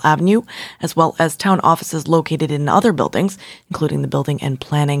 200 Howell Avenue, as well as town offices located in other buildings, including the building and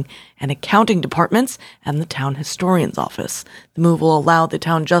planning and accounting departments and the town historian's office. The move will allow the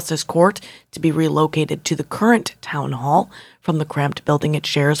town justice court to be relocated to the current town hall from the cramped building it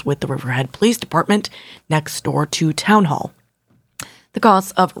shares with the Riverhead Police Department next door to town hall. The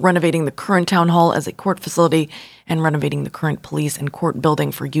costs of renovating the current town hall as a court facility and renovating the current police and court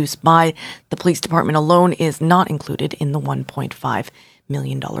building for use by the police department alone is not included in the $1.5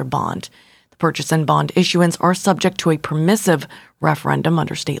 million bond. The purchase and bond issuance are subject to a permissive referendum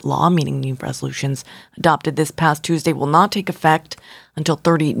under state law, meaning new resolutions adopted this past Tuesday will not take effect until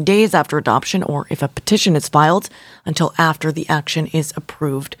 30 days after adoption, or if a petition is filed, until after the action is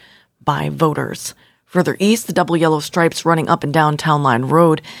approved by voters. Further east, the double yellow stripes running up and down Town Line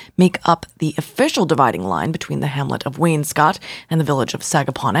Road make up the official dividing line between the hamlet of Wainscott and the village of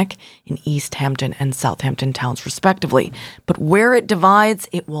Sagaponack in East Hampton and Southampton towns, respectively. But where it divides,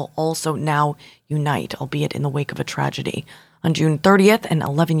 it will also now unite, albeit in the wake of a tragedy. On June 30th, an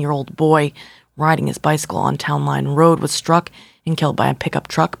 11-year-old boy riding his bicycle on Town Line Road was struck and killed by a pickup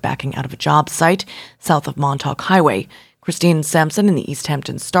truck backing out of a job site south of Montauk Highway. Christine Sampson in the East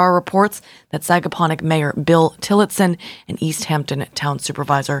Hampton Star reports that Sagaponack Mayor Bill Tillotson and East Hampton Town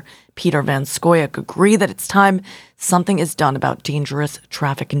Supervisor Peter Van Scoyoc agree that it's time something is done about dangerous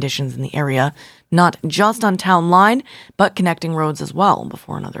traffic conditions in the area, not just on Town Line, but connecting roads as well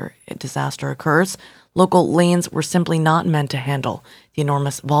before another disaster occurs. Local lanes were simply not meant to handle the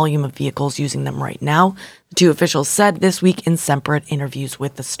enormous volume of vehicles using them right now, the two officials said this week in separate interviews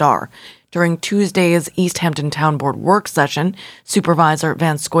with the Star. During Tuesday's East Hampton Town Board work session, Supervisor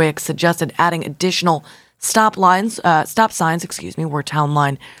Van Scoyoc suggested adding additional stop signs, where Town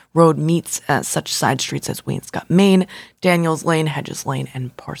Line Road meets such side streets as Wainscott Main, Daniels Lane, Hedges Lane,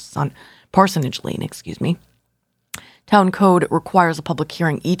 and Parsonage Lane, Town code requires a public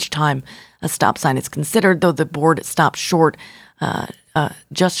hearing each time a stop sign is considered, though the board stopped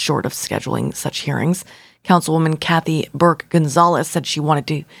just short of scheduling such hearings. Councilwoman Kathy Burke-Gonzalez said she wanted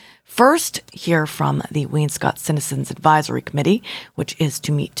to first hear from the Wainscott Citizens Advisory Committee, which is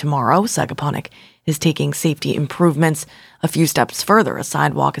to meet tomorrow. Sagaponack is taking safety improvements a few steps further. A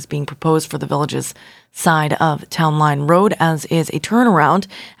sidewalk is being proposed for the village's side of Town Line Road, as is a turnaround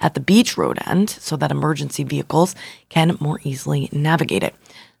at the Beach Road end so that emergency vehicles can more easily navigate it.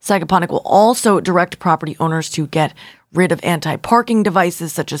 Sagaponack will also direct property owners to get rid of anti-parking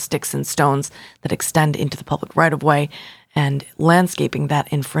devices such as sticks and stones that extend into the public right-of-way and landscaping that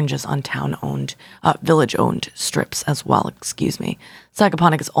infringes on village-owned strips as well,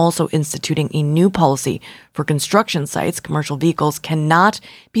 Sagaponack is also instituting a new policy for construction sites. Commercial vehicles cannot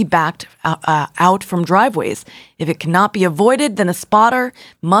be backed out from driveways. If it cannot be avoided, then a spotter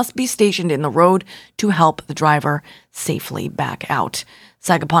must be stationed in the road to help the driver safely back out.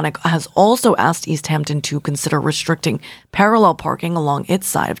 Sagaponack has also asked East Hampton to consider restricting parallel parking along its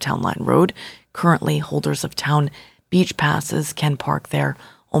side of Town Line Road. Currently, holders of town beach passes can park there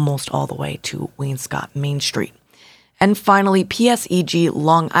almost all the way to Wainscott Main Street. And finally, PSEG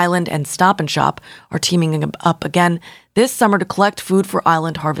Long Island and Stop & Shop are teaming up again this summer to collect food for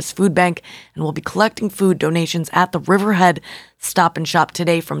Island Harvest Food Bank, and will be collecting food donations at the Riverhead Stop & Shop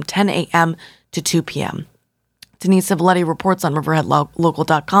today from 10 a.m. to 2 p.m. Denise Civiletti reports on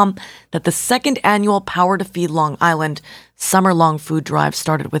RiverheadLocal.com that the second annual Power to Feed Long Island summer-long food drive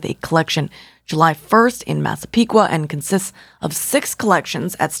started with a collection July 1st in Massapequa and consists of 6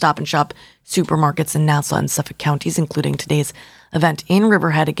 collections at Stop & Shop supermarkets in Nassau and Suffolk counties, including today's event in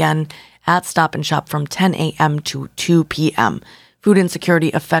Riverhead again at Stop & Shop from 10 a.m. to 2 p.m. Food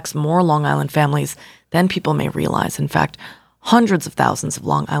insecurity affects more Long Island families than people may realize. In fact, Hundreds of thousands of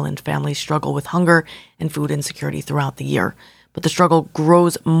Long Island families struggle with hunger and food insecurity throughout the year. But the struggle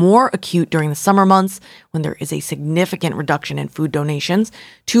grows more acute during the summer months when there is a significant reduction in food donations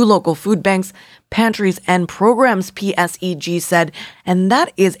to local food banks, pantries, and programs, PSEG said. And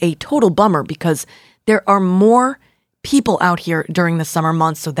that is a total bummer because there are more people out here during the summer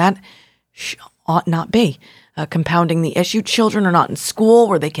months, so that ought not be. Compounding the issue, children are not in school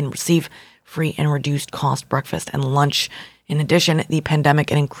where they can receive free and reduced cost breakfast and lunch. In addition, the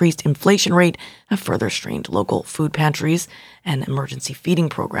pandemic and increased inflation rate have further strained local food pantries and emergency feeding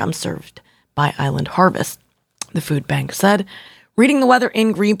programs served by Island Harvest, the food bank said. Reading the weather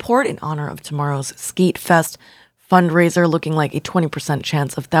in Greenport in honor of tomorrow's Skate Fest fundraiser, looking like a 20%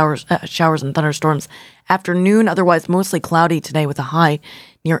 chance of showers and thunderstorms afternoon. Otherwise, mostly cloudy today with a high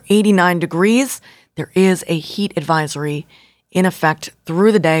near 89 degrees. There is a heat advisory in effect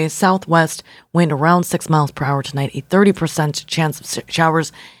through the day. Southwest wind around 6 miles per hour tonight. A 30% chance of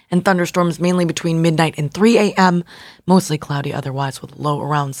showers and thunderstorms mainly between midnight and 3 a.m. Mostly cloudy otherwise with low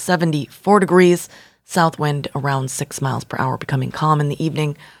around 74 degrees. South wind around 6 miles per hour becoming calm in the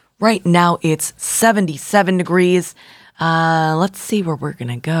evening. Right now it's 77 degrees. Let's see where we're going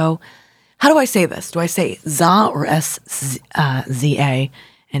to go. How do I say this? Do I say ZA or SZA?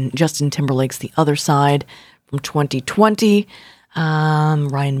 And Justin Timberlake's The Other Side from 2020.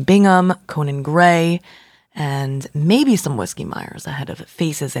 Ryan Bingham, Conan Gray, and maybe some Whiskey Myers ahead of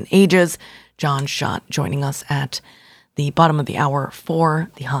Faces and Ages. John Schott joining us at the bottom of the hour for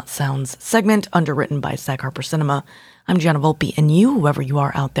the Hot Sounds segment, underwritten by Sag Harbor Cinema. I'm Gianna Volpe, and you, whoever you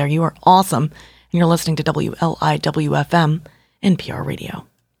are out there, you are awesome. And you're listening to WLIWFM, NPR Radio.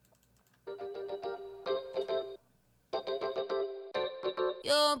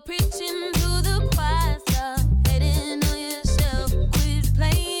 You're preaching to the choir, stop hating on yourself. Quit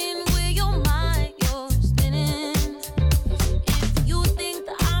playing with your mind, you're spinning. If you think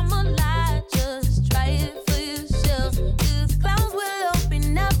that I'm a lie, just try it for yourself. 'Cause clouds will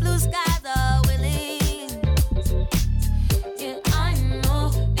open up, blue skies are willing. Yeah, I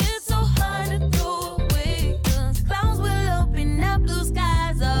know it's so hard to throw away. 'Cause clouds will open up, blue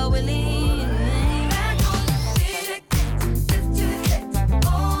skies are willing. Back on your feet again, lift your head.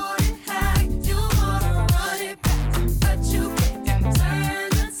 Hold it high, you wanna run it back, but you can't turn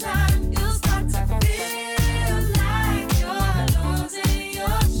the time. You start to feel like you're losing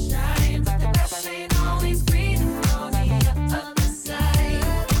your shine, but the grass ain't always greener on the other side.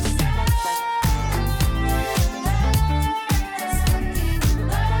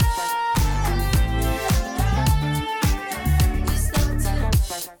 You start to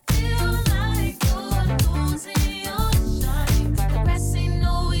feel like you're losing your shine, but the grass ain't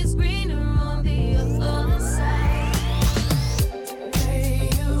always greener on the other side. Hey,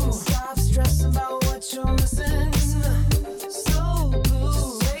 you stop stressing about what you're missing. So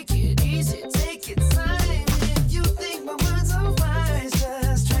blue, take it easy, take your time. If you think my words are wise,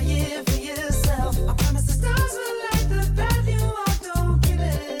 just try it for yourself. I promise the stars will light the path you walk, don't give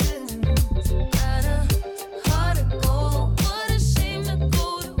in. Got a heart of gold, what a shame to go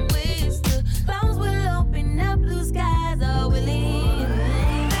to waste. The clouds will open up, blue skies are willing.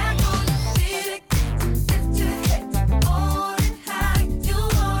 Back on your feet again, lift your head, hold it high. You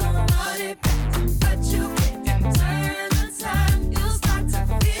wanna run it back, but you can't turn the time. You start to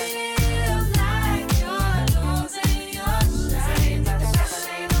feel like you're losing your shine, but the grass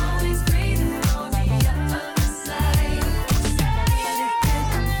ain't always greener on the other side.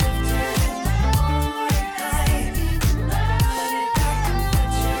 Lift your head, hold it high. Run it back, but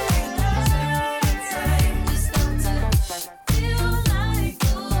you can't turn the time. You start to feel like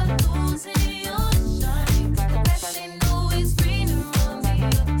you're losing your shine, but the grass ain't always greener on the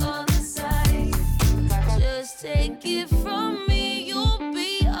other side. Just take it from me, you'll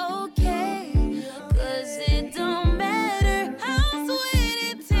be okay. 'Cause it don't matter how sweet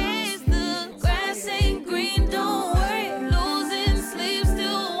it tastes, the grass ain't green, don't worry. Losing sleep,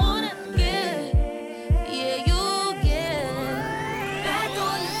 still wanna get, yeah, you'll get. Back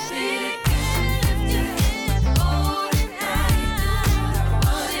on your feet again, lift your head, hold it high.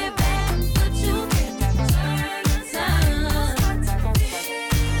 Run it back, but you can't turn the time. Start to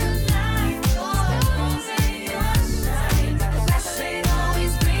feel like you're losing your shine, but the grass ain't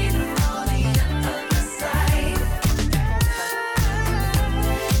always greener on the other side.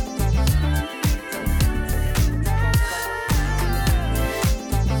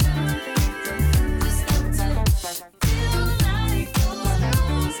 You start to feel like you're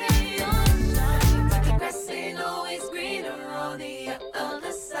losing your shine, but the grass ain't always greener on the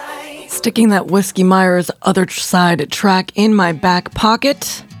other side. Sticking that Whiskey Myers Other Side track in my back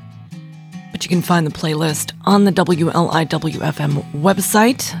pocket. But you can find the playlist on the WLIWFM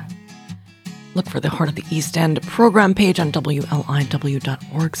website. Look for the Heart of the East End program page on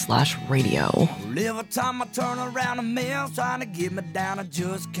WLIW.org/radio. Every time I turn around, a man's trying to get me down. I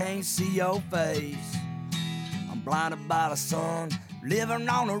just can't see your face. I'm blinded by the sun, living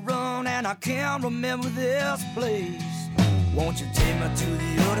on a run, and I can't remember this place. Won't you take me to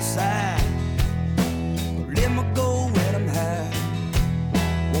the other side? Let me go when I'm high.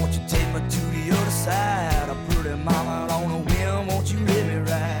 Won't you take me to the other side? I put it mama on a whim, won't you let me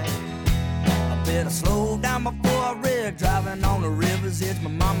ride? Better slow down before I wreck, driving on the river's edge. My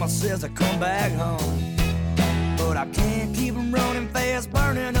mama says I come back home, but I can't keep 'em running fast,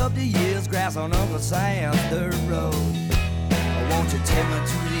 burning up the years, grass on Uncle Sam's dirt road. Won't you take me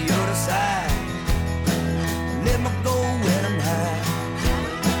to the other side? Let me go when I'm high.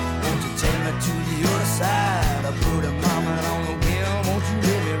 Won't you take me to the other side? I put a mama on the wheel, won't you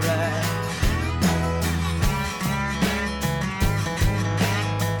let me ride?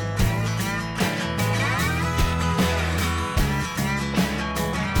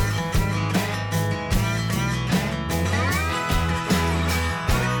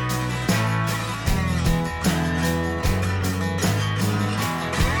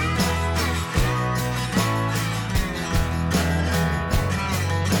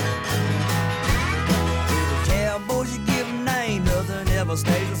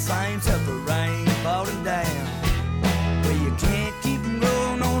 Stays the same, except the rain falling down. Well, you can't keep 'em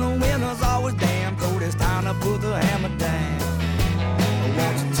going on, the winter's always damn cold. It's time to put the hammer down.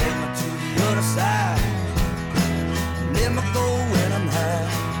 Won't you take me to the other side? Let me go when I'm high.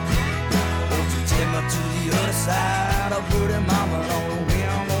 Won't you take me to the other side? I'll put it mama on the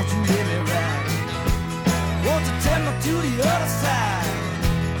wheel, won't you let me ride? Won't you take me to the other side?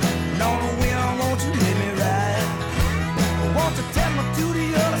 On the wheel, won't you let me ride? Won't you take me to the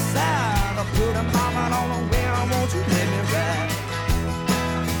other side? I'll put a mama on the wheel, won't you let me ride?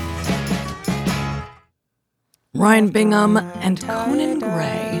 Ryan Bingham and Conan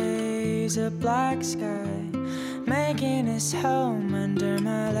Gray. A black sky, making his home under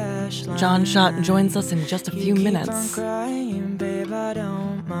my lash line. John Schott joins us in just a few minutes. Crying, babe, I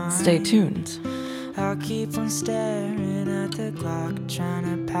don't mind. Stay tuned. I'll keep on staring at the clock, trying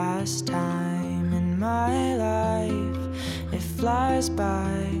to pass time in my life. It flies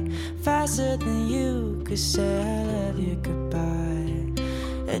by faster than you could say I love you goodbye.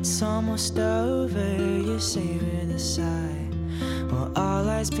 It's almost over, you say with a sigh. Will all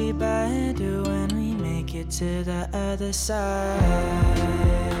lights be better when we make it to the other side?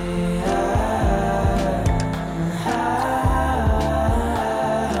 I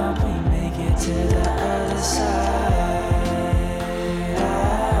hope we make it to the other side.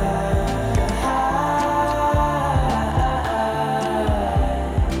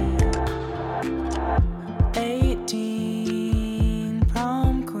 18,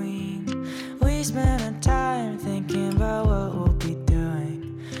 prom queen. We spent our time thinking about what we'll be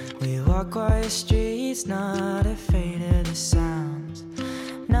doing. We walk quiet streets, not afraid of the sounds.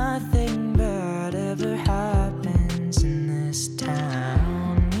 Nothing bad ever happens in this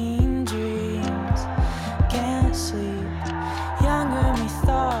town. Mean dreams, can't sleep. Younger me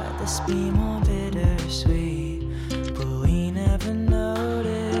thought this be more bittersweet, but we never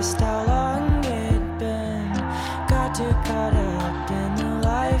noticed how long it'd been. Got too caught up in the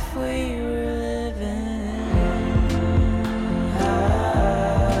life we were living.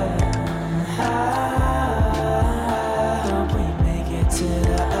 I hope we make it to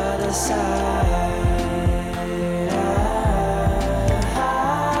the other side.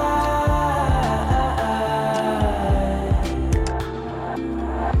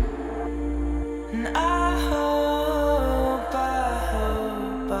 And I hope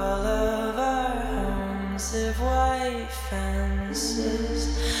all of our homes have white fences.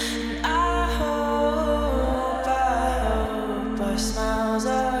 And I hope our smiles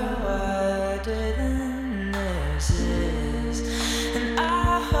are wider than theirs is. And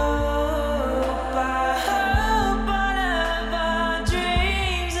I hope one of our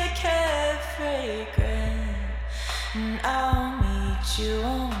dreams are kept fragrant. And I'll meet you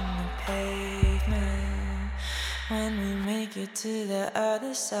on the pavement when we make it to the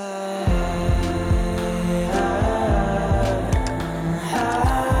other side. I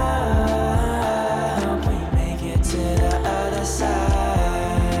hope we make it to the other side.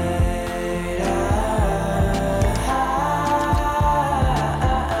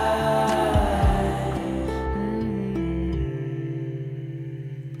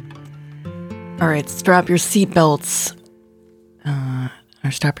 All right, strap your seatbelts,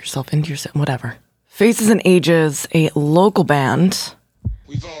 or strap yourself into your seat, whatever. Faces and Ages, a local band.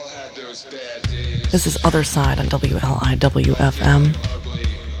 We've all had those bad This is Other Side on WLIWFM. ugly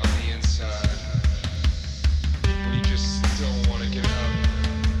on the inside. When you just don't want to get up,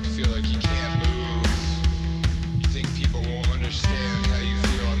 you feel like you can't move. You think people won't understand how you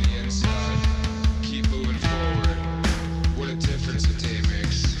feel on the inside. Keep moving forward. What a difference a day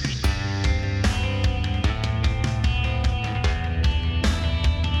makes.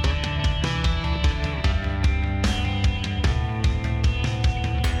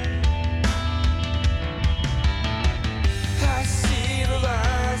 I see the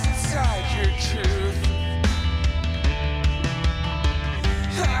lies inside your truth.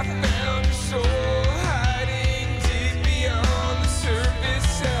 I found your soul hiding deep beyond the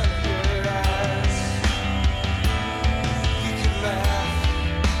surface of your eyes. You can laugh,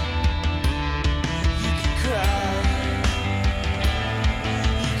 you can cry,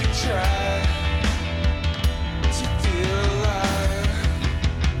 you can try to feel alive.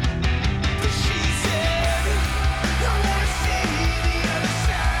 But she said, I wanna see the other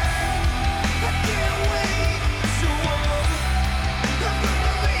side. I can't wait so long. I'm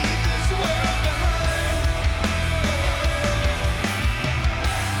gonna leave this world behind.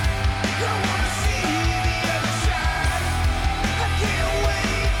 I wanna see the other side. I can't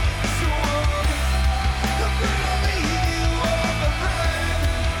wait so long. I'm gonna leave you all behind.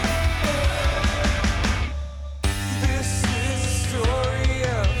 This is the story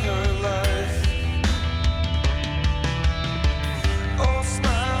of her life. All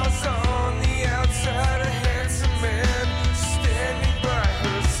smiles on the outside, a handsome man standing by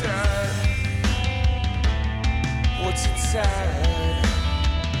her side. What's inside?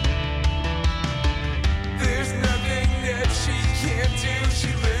 There's nothing that she can't do.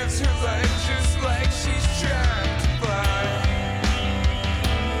 She lives her life just like she's trying to fly.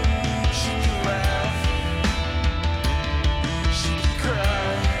 She can laugh, she can cry,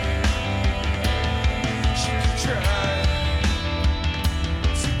 she can try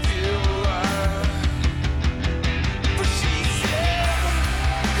to feel alive. But she said,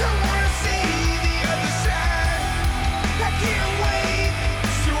 I wanna see the other side. I can't wait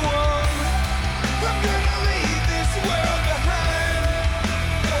so long. I'm gonna leave this world behind.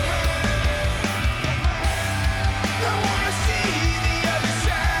 I wanna see the other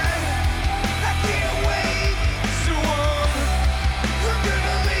side. I can't wait so long. I'm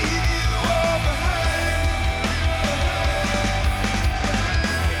gonna leave you all behind.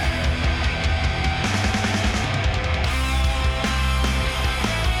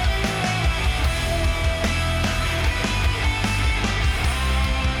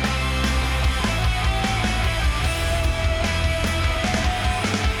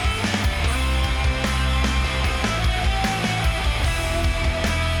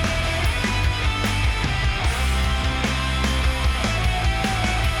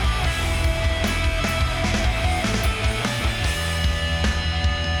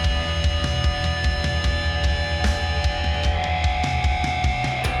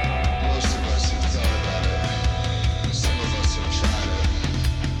 Most of us have thought about it. Some of us have tried it.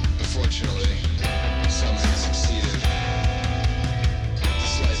 Unfortunately, some have succeeded.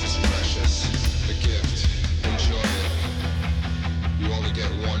 This life is precious, a gift. Enjoy it. You only get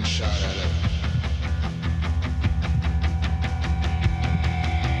one shot at it.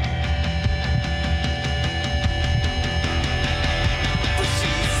 But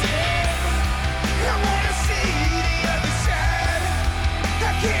she said, I wanna see the other side.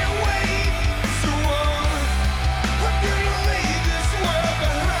 I can't wait so long. I'm gonna leave this world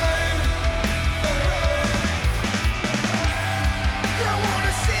behind. I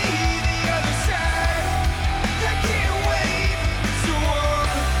wanna see the other side. I can't wait so long.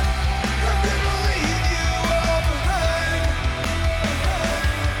 I'm gonna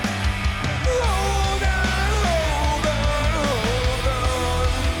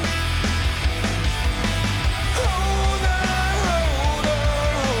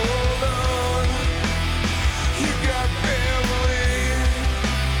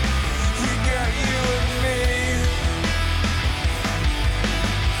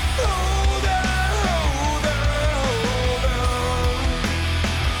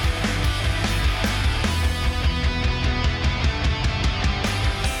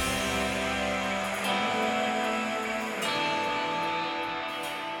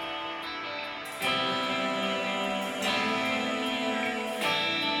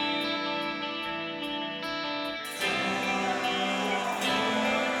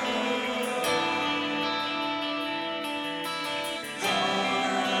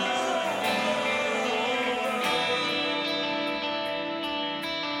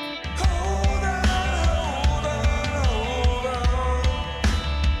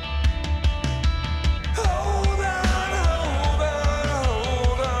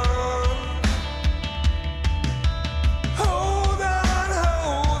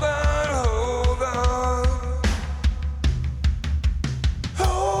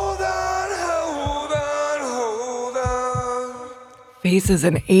Faces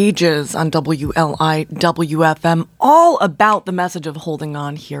and Ages on WLIWFM, all about the message of holding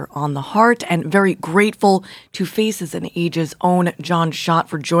on here on the Heart, and very grateful to Faces and Ages' own John Schott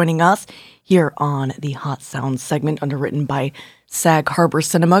for joining us here on the Hot Sounds segment underwritten by Sag Harbor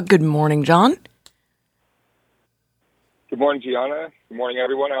Cinema. Good morning, John. Good morning, Gianna. Good morning,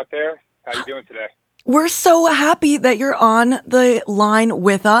 everyone out there. How are you doing today? We're so happy that you're on the line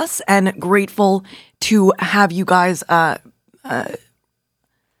with us and grateful to have you guys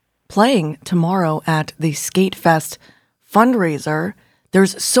playing tomorrow at the Skate Fest fundraiser.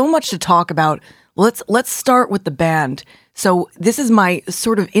 There's so much to talk about. Let's start with the band. So this is my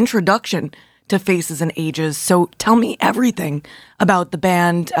sort of introduction to Faces and Ages. So tell me everything about the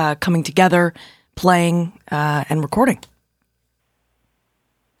band coming together, playing, and recording.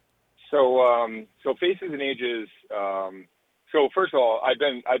 So Faces and Ages. So first of all, I've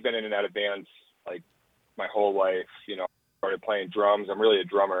been in and out of bands like my whole life. You know, started playing drums. I'm really a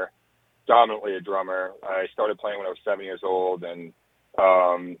drummer, dominantly a drummer. I started playing when I was 7 years old, and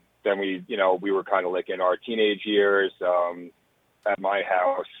then we were kind of like in our teenage years at my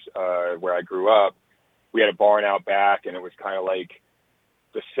house where I grew up. We had a barn out back, and it was kind of like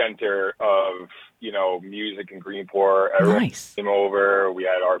the center of, music in Greenport. Everyone came over. We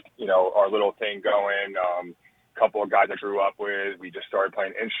had our little thing going. A couple of guys I grew up with, we just started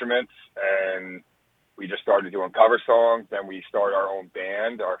playing instruments, and we just started doing cover songs. Then we started our own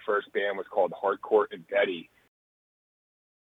band. Our first band was called Hardcourt and Betty.